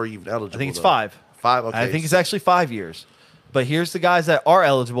 years before you're eligible. I think it's 5. 5, okay. I think it's actually 5 years. But here's the guys that are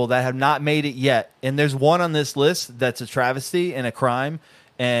eligible that have not made it yet. And there's one on this list that's a travesty and a crime,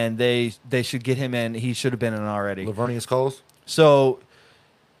 and they should get him in. He should have been in already. Lavernius Coles? So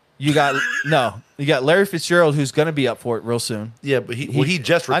you got Larry Fitzgerald, who's going to be up for it real soon. Yeah, but he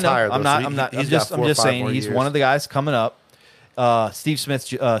just retired. I'm just saying he's one of the guys coming up. Steve Smith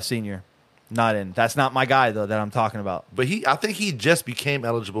Sr. not in. That's not my guy though that I'm talking about. But I think he just became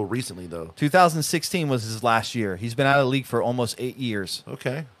eligible recently though. 2016 was his last year. He's been out of the league for almost 8 years.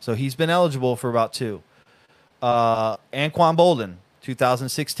 Okay. So he's been eligible for about 2. Anquan Bolden,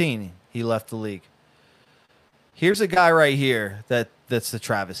 2016, he left the league. Here's a guy right here that's the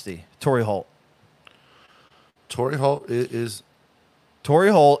travesty. Torrey Holt. Torrey Holt is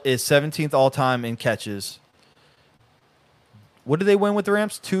 17th all time in catches. What did they win with the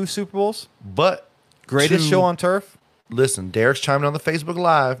Rams? 2 Super Bowls? But Greatest show on turf? Listen, Derek's chiming on the Facebook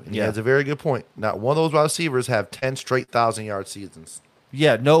Live, and he has a very good point. Not one of those wide receivers have 10 straight 1,000-yard seasons.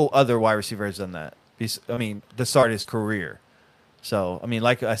 Yeah, no other wide receiver has done that. I mean, to start his career. So, I mean,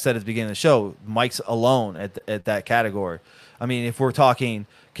 like I said at the beginning of the show, Mike's alone at that category. I mean, if we're talking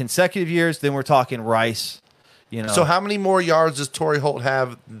consecutive years, then we're talking Rice. You know. So how many more yards does Torrey Holt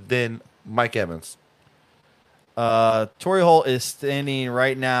have than Mike Evans? Torrey Holt is standing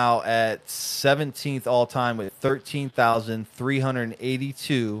right now at 17th all-time with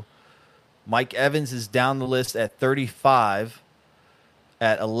 13,382. Mike Evans is down the list at 35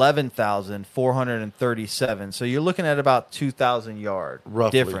 at 11,437. So you're looking at about 2,000 yard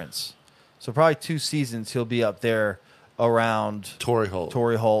difference. So probably 2 seasons he'll be up there around Torrey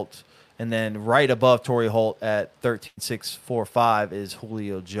Holt. And then right above Torrey Holt at 13,645 is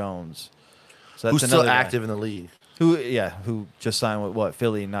Julio Jones. So that's who's still active in the league. Who just signed with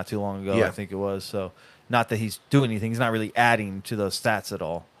Philly not too long ago, I think it was. So not that he's doing anything. He's not really adding to those stats at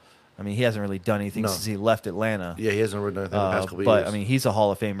all. I mean, he hasn't really done anything since he left Atlanta. Yeah, he hasn't really done anything in the past couple but, years. I mean, he's a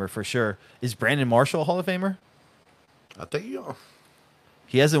Hall of Famer for sure. Is Brandon Marshall a Hall of Famer? I think you are.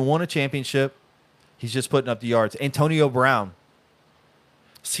 He hasn't won a championship. He's just putting up the yards. Antonio Brown.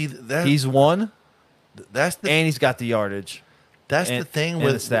 See, he's won. And he's got the yardage. That's the thing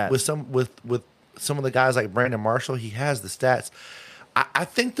with some of the guys like Brandon Marshall. He has the stats. I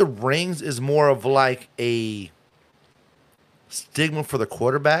think the rings is more of like a stigma for the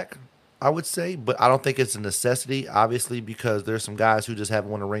quarterback, I would say, but I don't think it's a necessity, obviously, because there's some guys who just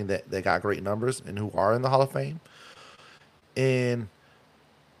haven't won a ring that got great numbers and who are in the Hall of Fame. And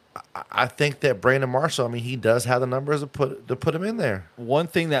I think that Brandon Marshall, I mean, he does have the numbers to put him in there. One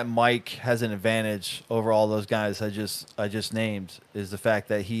thing that Mike has an advantage over all those guys I just named is the fact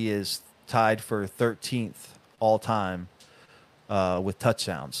that he is tied for 13th all time with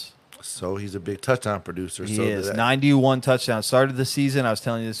touchdowns. So he's a big touchdown producer. He is 91 touchdowns. Started the season, I was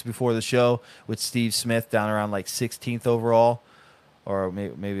telling you this before the show, with Steve Smith down around like 16th overall, or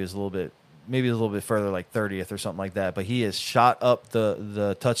maybe it was a little bit further, like 30th or something like that. But he has shot up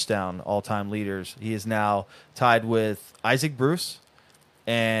the touchdown all-time leaders. He is now tied with Isaac Bruce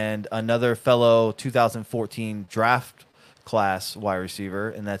and another fellow 2014 draft class wide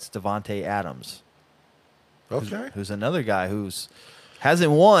receiver, and that's Devontae Adams. Okay. Who's another guy who's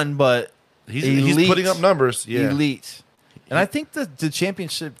hasn't won, but he's putting up numbers. Yeah. Elite. And I think the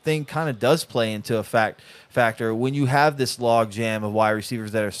championship thing kind of does play into a factor. When you have this log jam of wide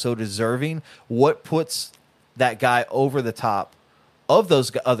receivers that are so deserving, what puts that guy over the top of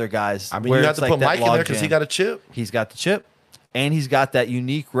those other guys? I mean, you have to put Mike in there because he got a chip. He's got the chip, and he's got that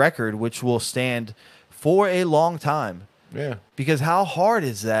unique record, which will stand for a long time. Yeah. Because how hard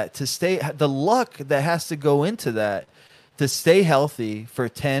is that to stay? The luck that has to go into that to stay healthy for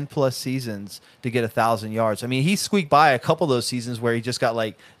 10-plus seasons to get 1,000 yards. I mean, he squeaked by a couple of those seasons where he just got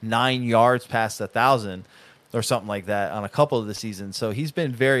like 9 yards past 1,000 or something like that on a couple of the seasons. So he's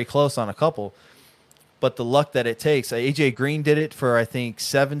been very close on a couple. But the luck that it takes. A.J. Green did it for, I think,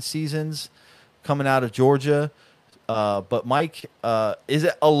 7 seasons coming out of Georgia. But Mike is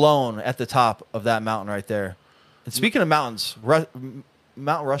alone at the top of that mountain right there. And speaking of mountains,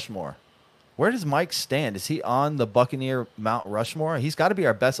 Mount Rushmore. Where does Mike stand? Is he on the Buccaneer Mount Rushmore? He's got to be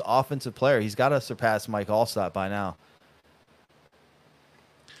our best offensive player. He's got to surpass Mike Allstott by now.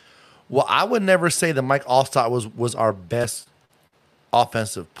 Well, I would never say that Mike Allstott was our best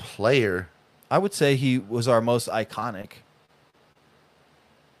offensive player. I would say he was our most iconic.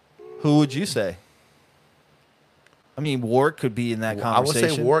 Who would you say? I mean, Warwick could be in that conversation. I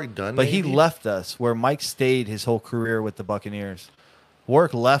would say Warwick done, but he left us where Mike stayed his whole career with the Buccaneers.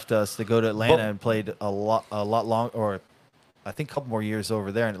 Warwick left us to go to Atlanta and played a lot long, or I think a couple more years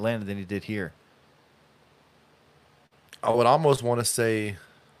over there in Atlanta than he did here. I would almost want to say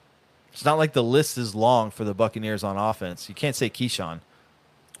it's not like the list is long for the Buccaneers on offense. You can't say Keyshawn.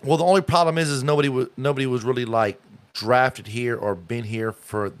 Well, the only problem is nobody was really like drafted here or been here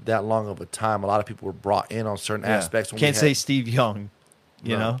for that long of a time. A lot of people were brought in on certain aspects. Can't say Steve Young,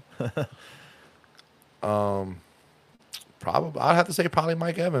 you know. Probably, I'd have to say probably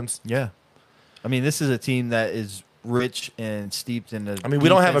Mike Evans. Yeah, I mean, this is a team that is rich and steeped in the. I mean, we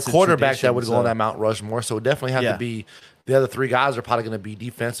don't have a quarterback that would go on that Mount Rushmore, so it definitely have to be the other 3 guys are probably going to be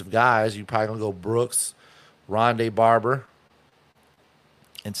defensive guys. You're probably going to go Brooks, Rondé Barber,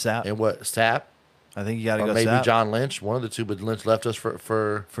 and Sapp. And what Sapp? I think you got to go. Maybe Sapp. John Lynch, one of the two, but Lynch left us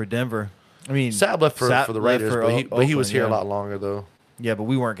for Denver. I mean, Sapp left for the Raiders, but he was here a lot longer though. Yeah, but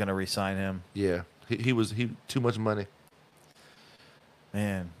we weren't going to re-sign him. Yeah, he was too much money.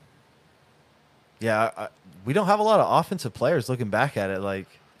 Man, Yeah, we don't have a lot of offensive players looking back at it. Like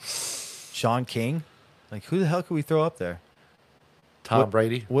Sean King. Like, who the hell could we throw up there? Tom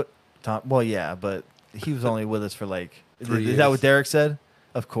Brady. What? Tom? Well, yeah, but he was only with us for like. 3 Is years. that what Derek said?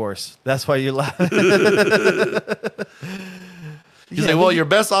 Of course. That's why you laugh. You say, well, your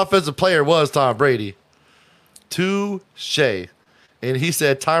best offensive player was Tom Brady. Touche. And he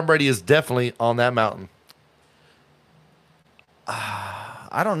said Tom Brady is definitely on that mountain.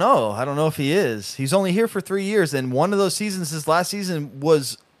 I don't know. I don't know if he is. He's only here for 3 years, and one of those seasons, his last season,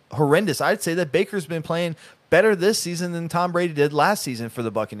 was horrendous. I'd say that Baker's been playing better this season than Tom Brady did last season for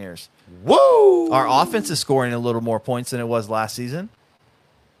the Buccaneers. Whoa! Our offense is scoring a little more points than it was last season.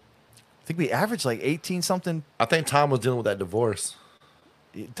 I think we averaged like 18-something. I think Tom was dealing with that divorce.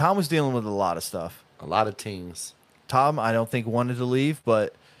 Tom was dealing with a lot of stuff. A lot of teams. Tom, I don't think wanted to leave,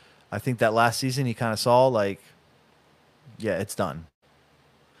 but I think that last season he kind of saw like, yeah, it's done.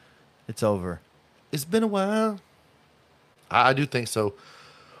 It's over. It's been a while. I do think so.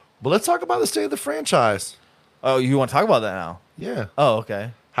 But let's talk about the state of the franchise. Oh, you want to talk about that now? Yeah. Oh,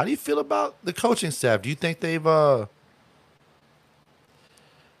 okay. How do you feel about the coaching staff? Do you think they've I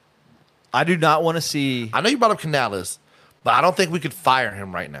do not want to see. I know you brought up Canales, but I don't think we could fire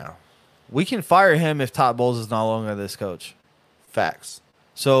him right now. We can fire him if Todd Bowles is no longer this coach. Facts.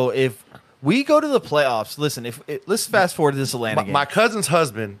 So if we go to the playoffs, listen. Let's fast forward to this Atlanta game. My cousin's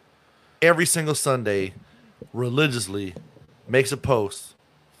husband, every single Sunday, religiously makes a post.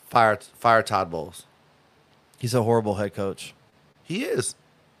 Fire Todd Bowles. He's a horrible head coach. He is.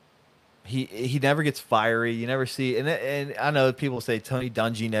 He never gets fiery. You never see, and I know people say Tony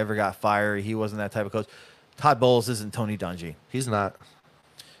Dungy never got fiery. He wasn't that type of coach. Todd Bowles isn't Tony Dungy. He's not.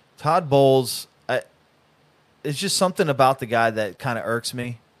 Todd Bowles, it's just something about the guy that kind of irks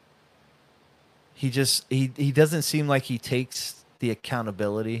me. He doesn't seem like he takes the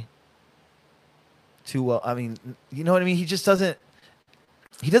accountability too well. I mean, you know what I mean? He just doesn't.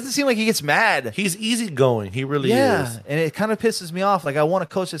 He doesn't seem like he gets mad. He's easygoing. He really is. Yeah, and it kind of pisses me off. Like, I want a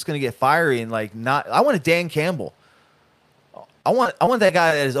coach that's going to get fiery and like not. I want a Dan Campbell. I want that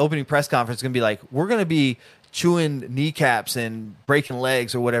guy at his opening press conference going to be like, we're going to be chewing kneecaps and breaking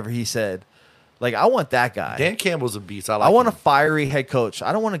legs or whatever he said. Like, I want that guy. Dan Campbell's a beast. I want a fiery head coach.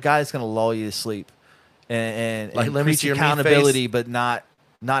 I don't want a guy that's going to lull you to sleep and Like, let me preach see your meat accountability, face. but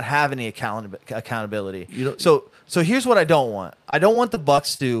not have any accountability. You don't- So here's what I don't want. I don't want the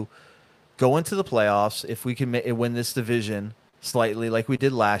Bucs to go into the playoffs if we can win this division slightly like we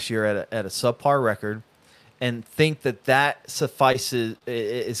did last year at a subpar record, and think that suffices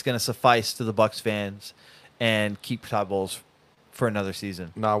is going to suffice to the Bucs fans and keep Todd Bowles for another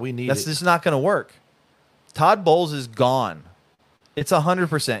season. No, we need That's it. just not going to work. Todd Bowles is gone. It's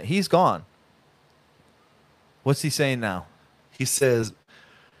 100%. He's gone. What's he saying now? He says,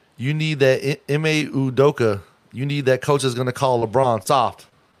 you need that Ime Udoka. You need that coach that's going to call LeBron soft.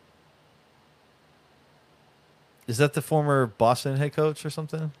 Is that the former Boston head coach or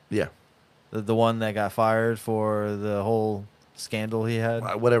something? Yeah. The one that got fired for the whole scandal he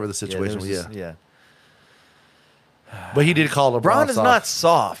had? Whatever the situation was, yeah. Yeah. But he did call LeBron Bron is soft. not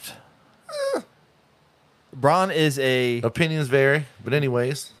soft. Bron is Opinions vary, but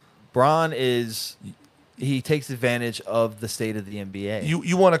anyways. He takes advantage of the state of the NBA.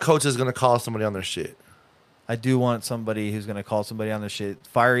 You want a coach that's going to call somebody on their shit. I do want somebody who's going to call somebody on their shit.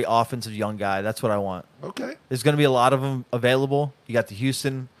 Fiery, offensive young guy. That's what I want. Okay. There's going to be a lot of them available. You got the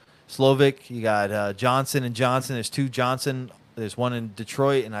Houston Slovic. You got Johnson and Johnson. There's two Johnson. There's one in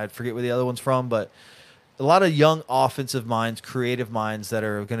Detroit, and I forget where the other one's from. But a lot of young offensive minds, creative minds that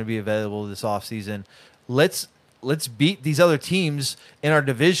are going to be available this offseason. Let's beat these other teams in our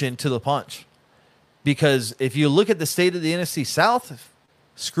division to the punch. Because if you look at the state of the NFC South,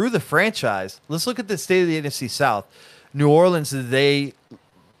 screw the franchise. Let's look at the state of the NFC South. New Orleans, they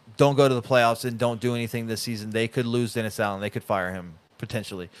don't go to the playoffs and don't do anything this season. They could lose Dennis Allen. They could fire him,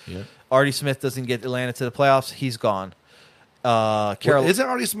 potentially. Yeah. Artie Smith doesn't get Atlanta to the playoffs. He's gone. Isn't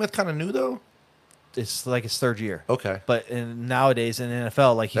Artie Smith kind of new, though? It's like his third year. Okay. But nowadays in the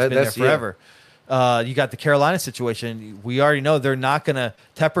NFL, like he's been there forever. You got the Carolina situation. We already know they're not going to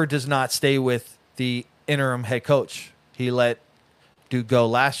 – Tepper does not stay with the interim head coach. He let dude go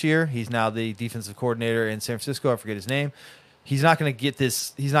last year. He's now the defensive coordinator in San Francisco. I forget his name. He's not going to get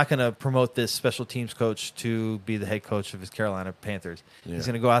this. He's not going to promote this special teams coach to be the head coach of his Carolina Panthers. Yeah. He's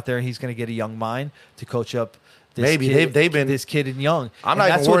going to go out there. He's going to get a young mind to coach up. They've been this kid and young. I'm not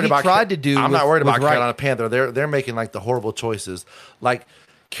even worried about. Tried to do. I'm not worried about Wright. Carolina Panther. They're making like the horrible choices. Like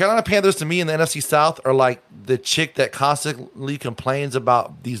Carolina Panthers to me in the NFC South are like the chick that constantly complains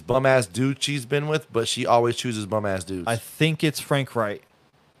about these bum ass dudes she's been with, but she always chooses bum ass dudes. I think it's Frank Wright.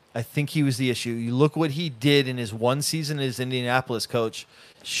 I think he was the issue. You look what he did in his one season as Indianapolis coach.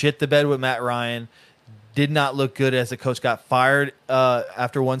 Shit the bed with Matt Ryan. Did not look good as a coach. Got fired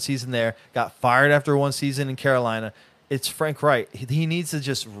after one season there. Got fired after one season in Carolina. It's Frank Wright. He needs to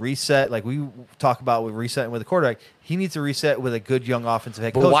just reset. Like we talk about with resetting with a quarterback. He needs to reset with a good young offensive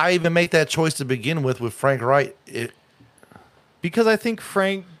head coach. But why even make that choice to begin with Frank Wright? Because I think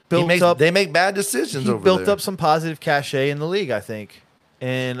Frank built up. They make bad decisions. He over built there. up some positive cachet in the league, I think,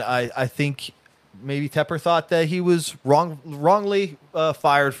 and I think maybe Tepper thought that he was wrongly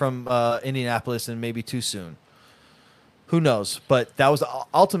fired from Indianapolis and maybe too soon. Who knows? But that was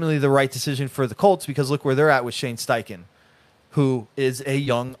ultimately the right decision for the Colts because look where they're at with Shane Steichen, who is a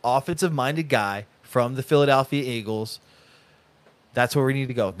young offensive-minded guy from the Philadelphia Eagles. That's where we need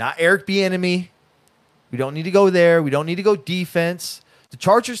to go. Not Eric Bieniemy. We don't need to go there. We don't need to go defense. The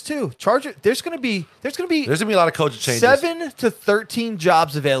Chargers too. There's going to be a lot of coaching changes. 7 to 13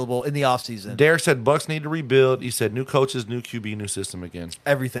 jobs available in the offseason. Derek said Bucks need to rebuild. He said new coaches, new QB, new system again.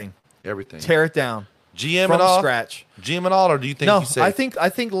 Everything. Tear it down. GM from and all scratch. GM and all, or do you think? No, he's safe? I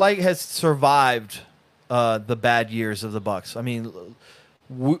think Light has survived the bad years of the Bucks. I mean,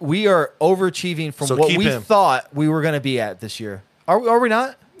 we are overachieving from what we thought we were going to be at this year. Are we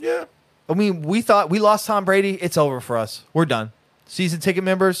not? Yeah. I mean, we thought we lost Tom Brady. It's over for us. We're done. Season ticket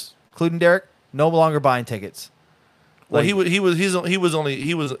members, including Derek, no longer buying tickets. Well, he was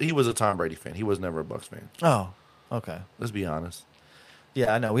a Tom Brady fan. He was never a Bucks fan. Oh, okay. Let's be honest.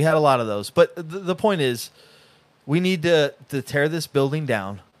 Yeah, I know. We had a lot of those. But the point is, we need to tear this building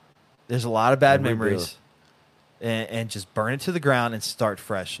down. There's a lot of bad memories. And just burn it to the ground and start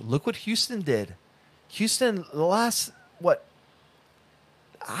fresh. Look what Houston did. Houston, the last,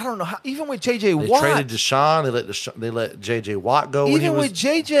 I don't know how. Even with J.J. Watt, they traded Deshaun. They let J.J. Watt go. Even with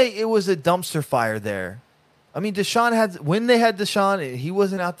J.J., it was a dumpster fire there. I mean, when they had Deshaun, he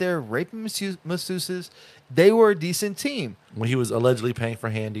wasn't out there raping masseuses. They were a decent team. When he was allegedly paying for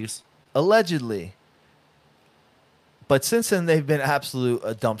handies. Allegedly. But since then, they've been absolute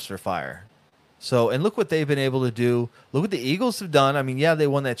a dumpster fire. So, and look what they've been able to do. Look what the Eagles have done. I mean, yeah, they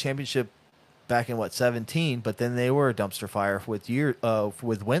won that championship back in 17, but then they were a dumpster fire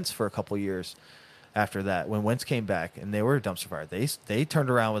with Wentz for a couple years after that. When Wentz came back, and they were a dumpster fire. They turned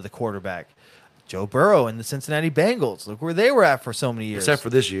around with a quarterback, Joe Burrow, and the Cincinnati Bengals. Look where they were at for so many years. Except for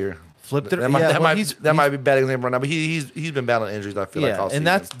this year, flipped it. That might be bad example right now, but he's been battling injuries. I feel like all season.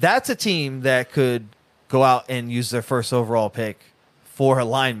 And that's a team that could go out and use their first overall pick for a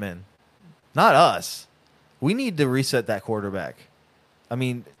lineman. Not us. We need to reset that quarterback. I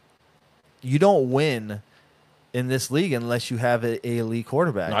mean, you don't win in this league unless you have a elite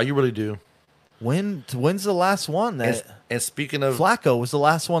quarterback. No, you really do. When's the last one and speaking of Flacco was the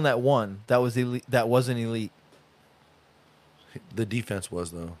last one that won. That was elite. That wasn't elite. The defense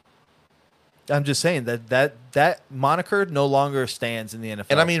was though. I'm just saying that moniker no longer stands in the NFL.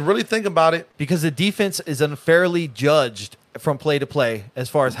 And I mean, really think about it. Because the defense is unfairly judged from play to play as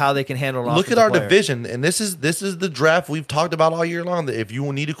far as how they can handle an Look at our player. division, and this is the draft we've talked about all year long. That if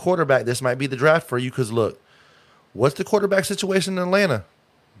you need a quarterback, this might be the draft for you. Because look, what's the quarterback situation in Atlanta?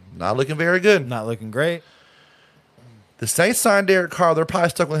 Not looking very good. Not looking great. The Saints signed Derek Carr. They're probably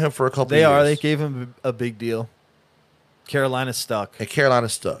stuck with him for a couple of years. They are. They gave him a big deal. Carolina's stuck. And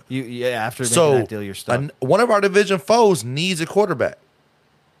Carolina's stuck. After making that deal, you're stuck. One of our division foes needs a quarterback.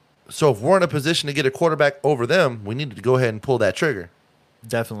 So if we're in a position to get a quarterback over them, we need to go ahead and pull that trigger.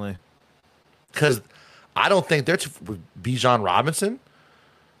 Definitely. Because I don't think they're Bijan Robinson,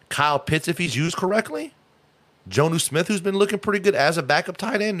 Kyle Pitts if he's used correctly, Jonnu Smith who's been looking pretty good as a backup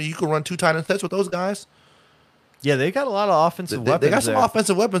tight end. You can run 2 tight end sets with those guys. Yeah, they got a lot of offensive weapons. They got some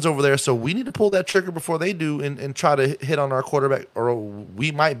offensive weapons over there, so we need to pull that trigger before they do and try to hit on our quarterback, or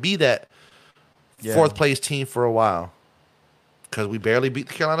we might be that fourth place team for a while because we barely beat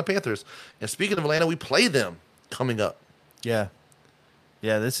the Carolina Panthers. And speaking of Atlanta, we play them coming up. Yeah.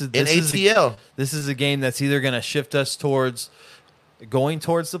 Yeah, this is ATL. This is a game that's either going to shift us towards going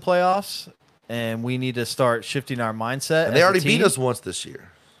towards the playoffs, and we need to start shifting our mindset. And they already beat us once this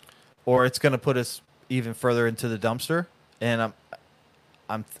year. Or it's going to put us even further into the dumpster, and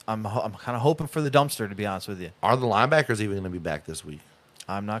I'm kind of hoping for the dumpster, to be honest with you. Are the linebackers even going to be back this week?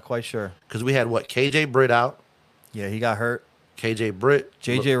 I'm not quite sure because we had KJ Britt out. Yeah, he got hurt. KJ Britt,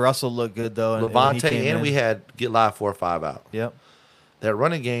 JJ Russell looked good though. Levante, and we had Get Live 4 or 5 out. Yep. That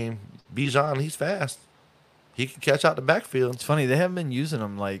running game, Bijan, he's fast. He can catch out the backfield. It's funny they haven't been using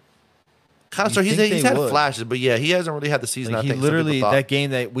him like. Kind of, so he's had flashes, but yeah, he hasn't really had the season. Like I think he literally that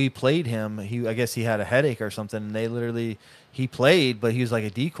game that we played him, I guess he had a headache or something. And he played, but he was like a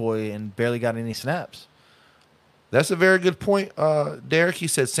decoy and barely got any snaps. That's a very good point, Derek. He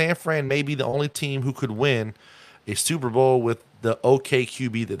said San Fran may be the only team who could win a Super Bowl with the okay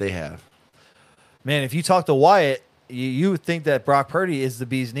QB that they have. Man, if you talk to Wyatt, you would think that Brock Purdy is the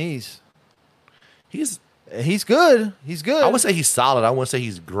bee's knees. He's good. He's good. I would say he's solid. I wouldn't say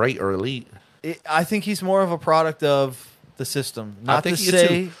he's great or elite. I think he's more of a product of the system. Not to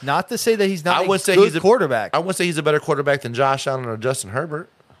say that he's not a good quarterback. I wouldn't say he's a better quarterback than Josh Allen or Justin Herbert.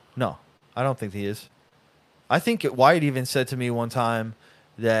 No, I don't think he is. I think Wyatt even said to me one time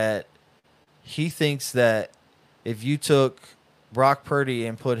that he thinks that if you took Brock Purdy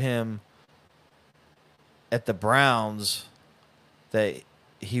and put him at the Browns, that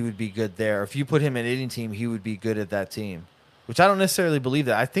he would be good there. If you put him at any team, he would be good at that team. Which I don't necessarily believe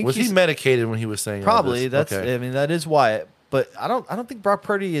that. I think was he medicated when he was saying probably all this? That's. Okay. I mean, that is Wyatt. But I don't think Brock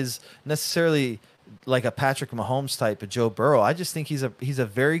Purdy is necessarily like a Patrick Mahomes type of Joe Burrow. I just think he's a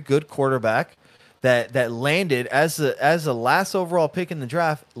very good quarterback that landed as a last overall pick in the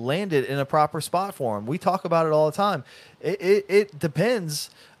draft, landed in a proper spot for him. We talk about it all the time. It depends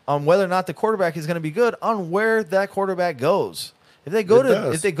on whether or not the quarterback is going to be good on where that quarterback goes. If they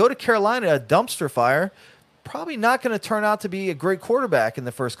go to Carolina, a dumpster fire, probably not going to turn out to be a great quarterback in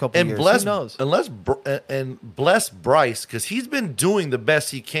the first couple of years. Who knows? Bless Bryce, because he's been doing the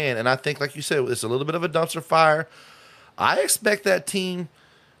best he can. And I think, like you said, it's a little bit of a dumpster fire. I expect that team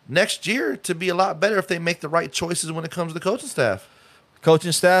next year to be a lot better if they make the right choices when it comes to the coaching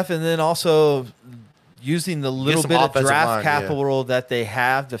staff. And then also using the little bit of draft capital that they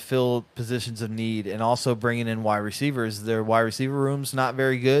have to fill positions of need, and also bringing in wide receivers. Their wide receiver room's not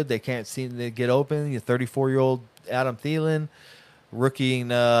very good. They can't seem to get open. Your 34-year-old Adam Thielen, rookie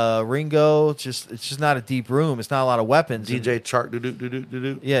Ringo. It's just not a deep room. It's not a lot of weapons. DJ Chark,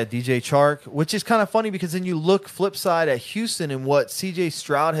 Yeah, DJ Chark, which is kind of funny because then you look flip side at Houston and what C.J.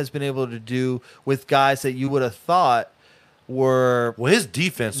 Stroud has been able to do with guys that you would have thought were his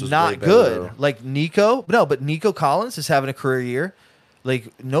defense was not way better, good. though. Like but Nico Collins is having a career year.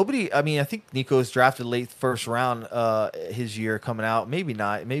 Like nobody. I mean, I think Nico was drafted late first round his year coming out. Maybe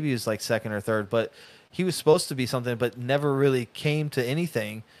not. Maybe he was like second or third, but he was supposed to be something, but never really came to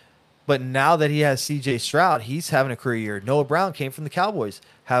anything. But now that he has C.J. Stroud, he's having a career year. Noah Brown came from the Cowboys,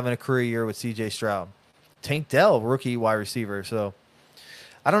 having a career year with C.J. Stroud. Tank Dell, rookie wide receiver. So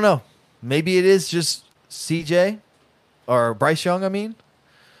I don't know. Maybe it is just C.J. or Bryce Young, I mean.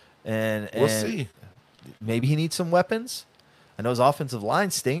 And we'll see. Maybe he needs some weapons. I know his offensive line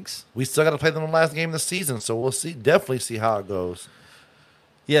stinks. We still got to play them in the last game of the season, so we'll see. Definitely see how it goes.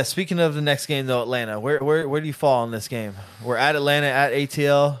 Yeah, speaking of the next game, though, Atlanta, where do you fall on this game? We're at Atlanta, at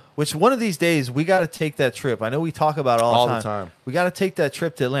ATL, which one of these days we got to take that trip. I know we talk about it all the time. We got to take that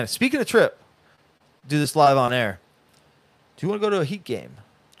trip to Atlanta. Speaking of trip, do this live on air. Do you want to go to a Heat game?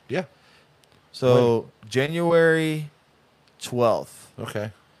 Yeah. So January 12th.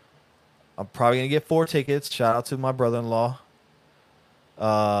 Okay. I'm probably going to get 4 tickets. Shout out to my brother-in-law.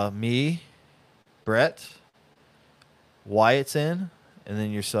 Me, Brett, Wyatt's in, and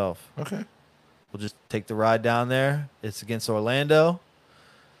then yourself. Okay. We'll just take the ride down there. It's against Orlando,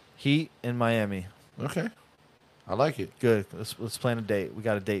 Heat, and Miami. Okay. I like it. Good. Let's plan a date. We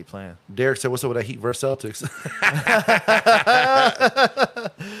got a date planned. Derek said, what's up with that Heat versus Celtics?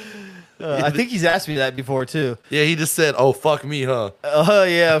 I think he's asked me that before, too. Yeah, he just said, oh, fuck me, huh? Oh,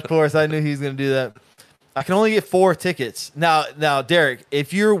 yeah, of course. I knew he was going to do that. I can only get 4 tickets. Now, Derek,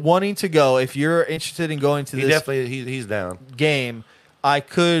 if you're wanting to go, if you're interested in going to he's down game, I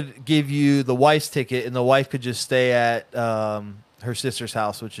could give you the wife's ticket, and the wife could just stay at her sister's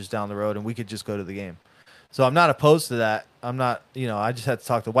house, which is down the road, and we could just go to the game. So I'm not opposed to that. I'm not, I just had to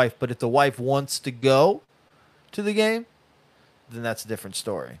talk to the wife. But if the wife wants to go to the game, then that's a different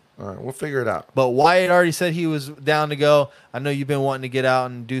story. All right, we'll figure it out. But Wyatt already said he was down to go. I know you've been wanting to get out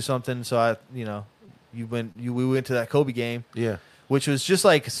and do something, so we went to that Kobe game. Yeah. Which was just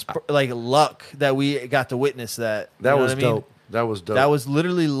like luck that we got to witness that. That was dope. That was dope. That was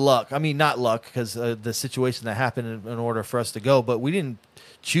literally luck. I mean, not luck because the situation that happened in order for us to go, but we didn't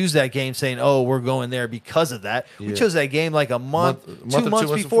choose that game saying, "Oh, we're going there because of that." Yeah. We chose that game like a month 2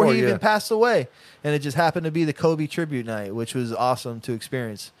 months before he even passed away, and it just happened to be the Kobe tribute night, which was awesome to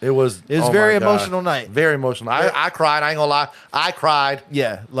experience. It was very emotional night. Very emotional. I cried. I ain't gonna lie. I cried.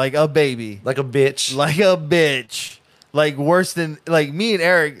 Yeah, like a baby, like a bitch, like worse than me and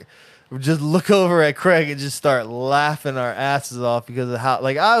Eric. Just look over at Craig and just start laughing our asses off because of how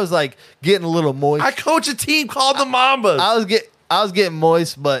I was getting a little moist. I coach a team called the Mambas. I was getting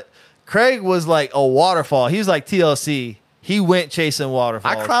moist, but Craig was like a waterfall. He was like TLC. He went chasing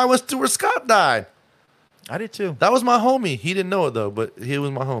waterfalls. I cried when Stuart Scott died. I did too. That was my homie. He didn't know it though, but he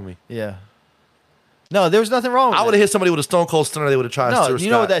was my homie. Yeah. No, there was nothing wrong with I would have hit somebody with a Stone Cold Stunner. They would have tried. No, Stuart you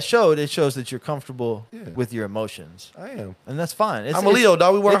know what Scott. that showed? It shows that you're comfortable with your emotions. I am. And that's fine. I'm a Leo,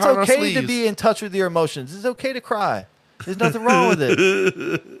 dog. We wear It's hard on our okay sleeves. to be in touch with your emotions. It's okay to cry. There's nothing wrong with it.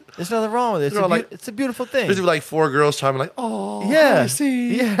 There's nothing wrong with it. It's a beautiful thing. There's like 4 girls trying to be like, oh, Yeah. I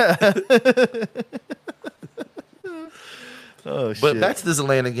see. Yeah. Oh, shit. But back to this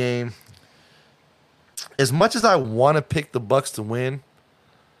Atlanta game. As much as I want to pick the Bucks to win,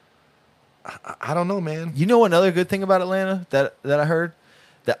 I don't know, man. You know another good thing about Atlanta that I heard?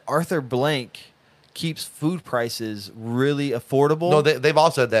 That Arthur Blank keeps food prices really affordable. No, they've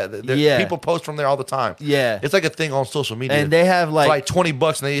all said that. Yeah. People post from there all the time. Yeah. It's like a thing on social media. And they have For like $20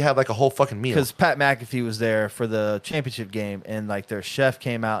 and they have like a whole fucking meal. because Pat McAfee was there for the championship game, and like their chef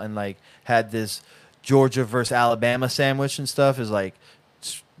came out and like had this Georgia versus Alabama sandwich and stuff. Is like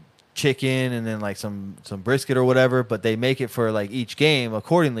chicken and then like some brisket or whatever, but they make it for like each game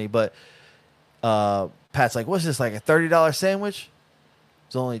accordingly. But Pat's like, what's this, like a $30 sandwich?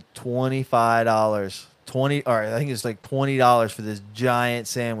 It's only $25. I think it's like $20 for this giant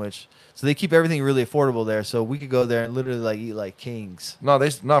sandwich. So they keep everything really affordable there. So we could go there and literally like eat like kings. No, for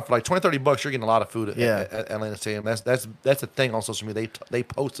like $20-$30, you're getting a lot of food at Atlanta Stadium. That's a thing on social media. They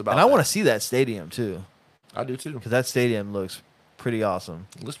post about. And I want to see that stadium too. I do too. Because that stadium looks pretty awesome.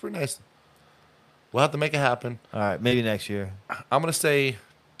 It looks pretty nice. We'll have to make it happen. All right, maybe next year. I'm gonna say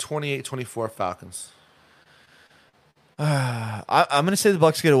 28-24 Falcons. I'm gonna say the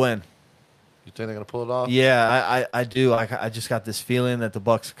Bucks get a win. You think they're gonna pull it off? Yeah, I do. I just got this feeling that the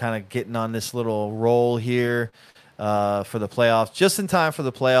Bucks are kind of getting on this little roll here for the playoffs, just in time for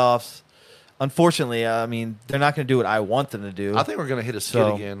the playoffs. Unfortunately, I mean, they're not going to do what I want them to do. I think we're gonna hit a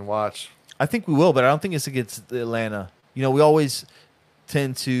skid again. Watch. I think we will, but I don't think it's against Atlanta. You know, we always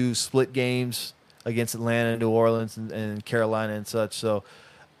tend to split games against Atlanta and New Orleans and Carolina and such. So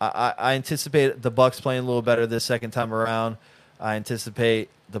I anticipate the Bucks playing a little better this second time around. I anticipate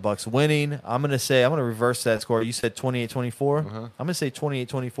the Bucks winning. I'm going to reverse that score. You said 28-24. I'm going to say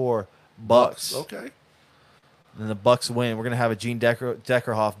 28-24 Bucks. Okay. And the Bucks win. We're going to have a Gene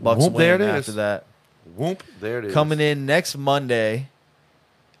Deckerhoff Bucks Whoop, there win it after is. that. Whoop, there it is. Coming in next Monday,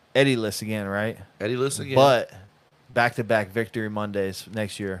 Eddie list again, right? Eddie list again. But back-to-back victory Mondays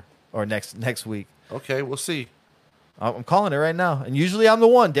next year or next week. Okay, we'll see. I'm calling it right now. And usually I'm the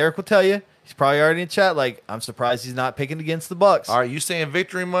one. Derek will tell you. He's probably already in chat like, I'm surprised he's not picking against the Bucks. All right, you saying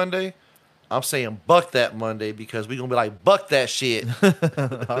victory Monday? I'm saying buck that Monday because we're going to be like, buck that shit.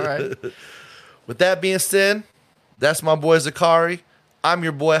 All right. With that being said, that's my boy Zakari. I'm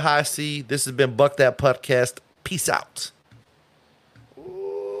your boy High C. This has been Buc That Podcast. Peace out.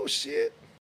 Oh, shit.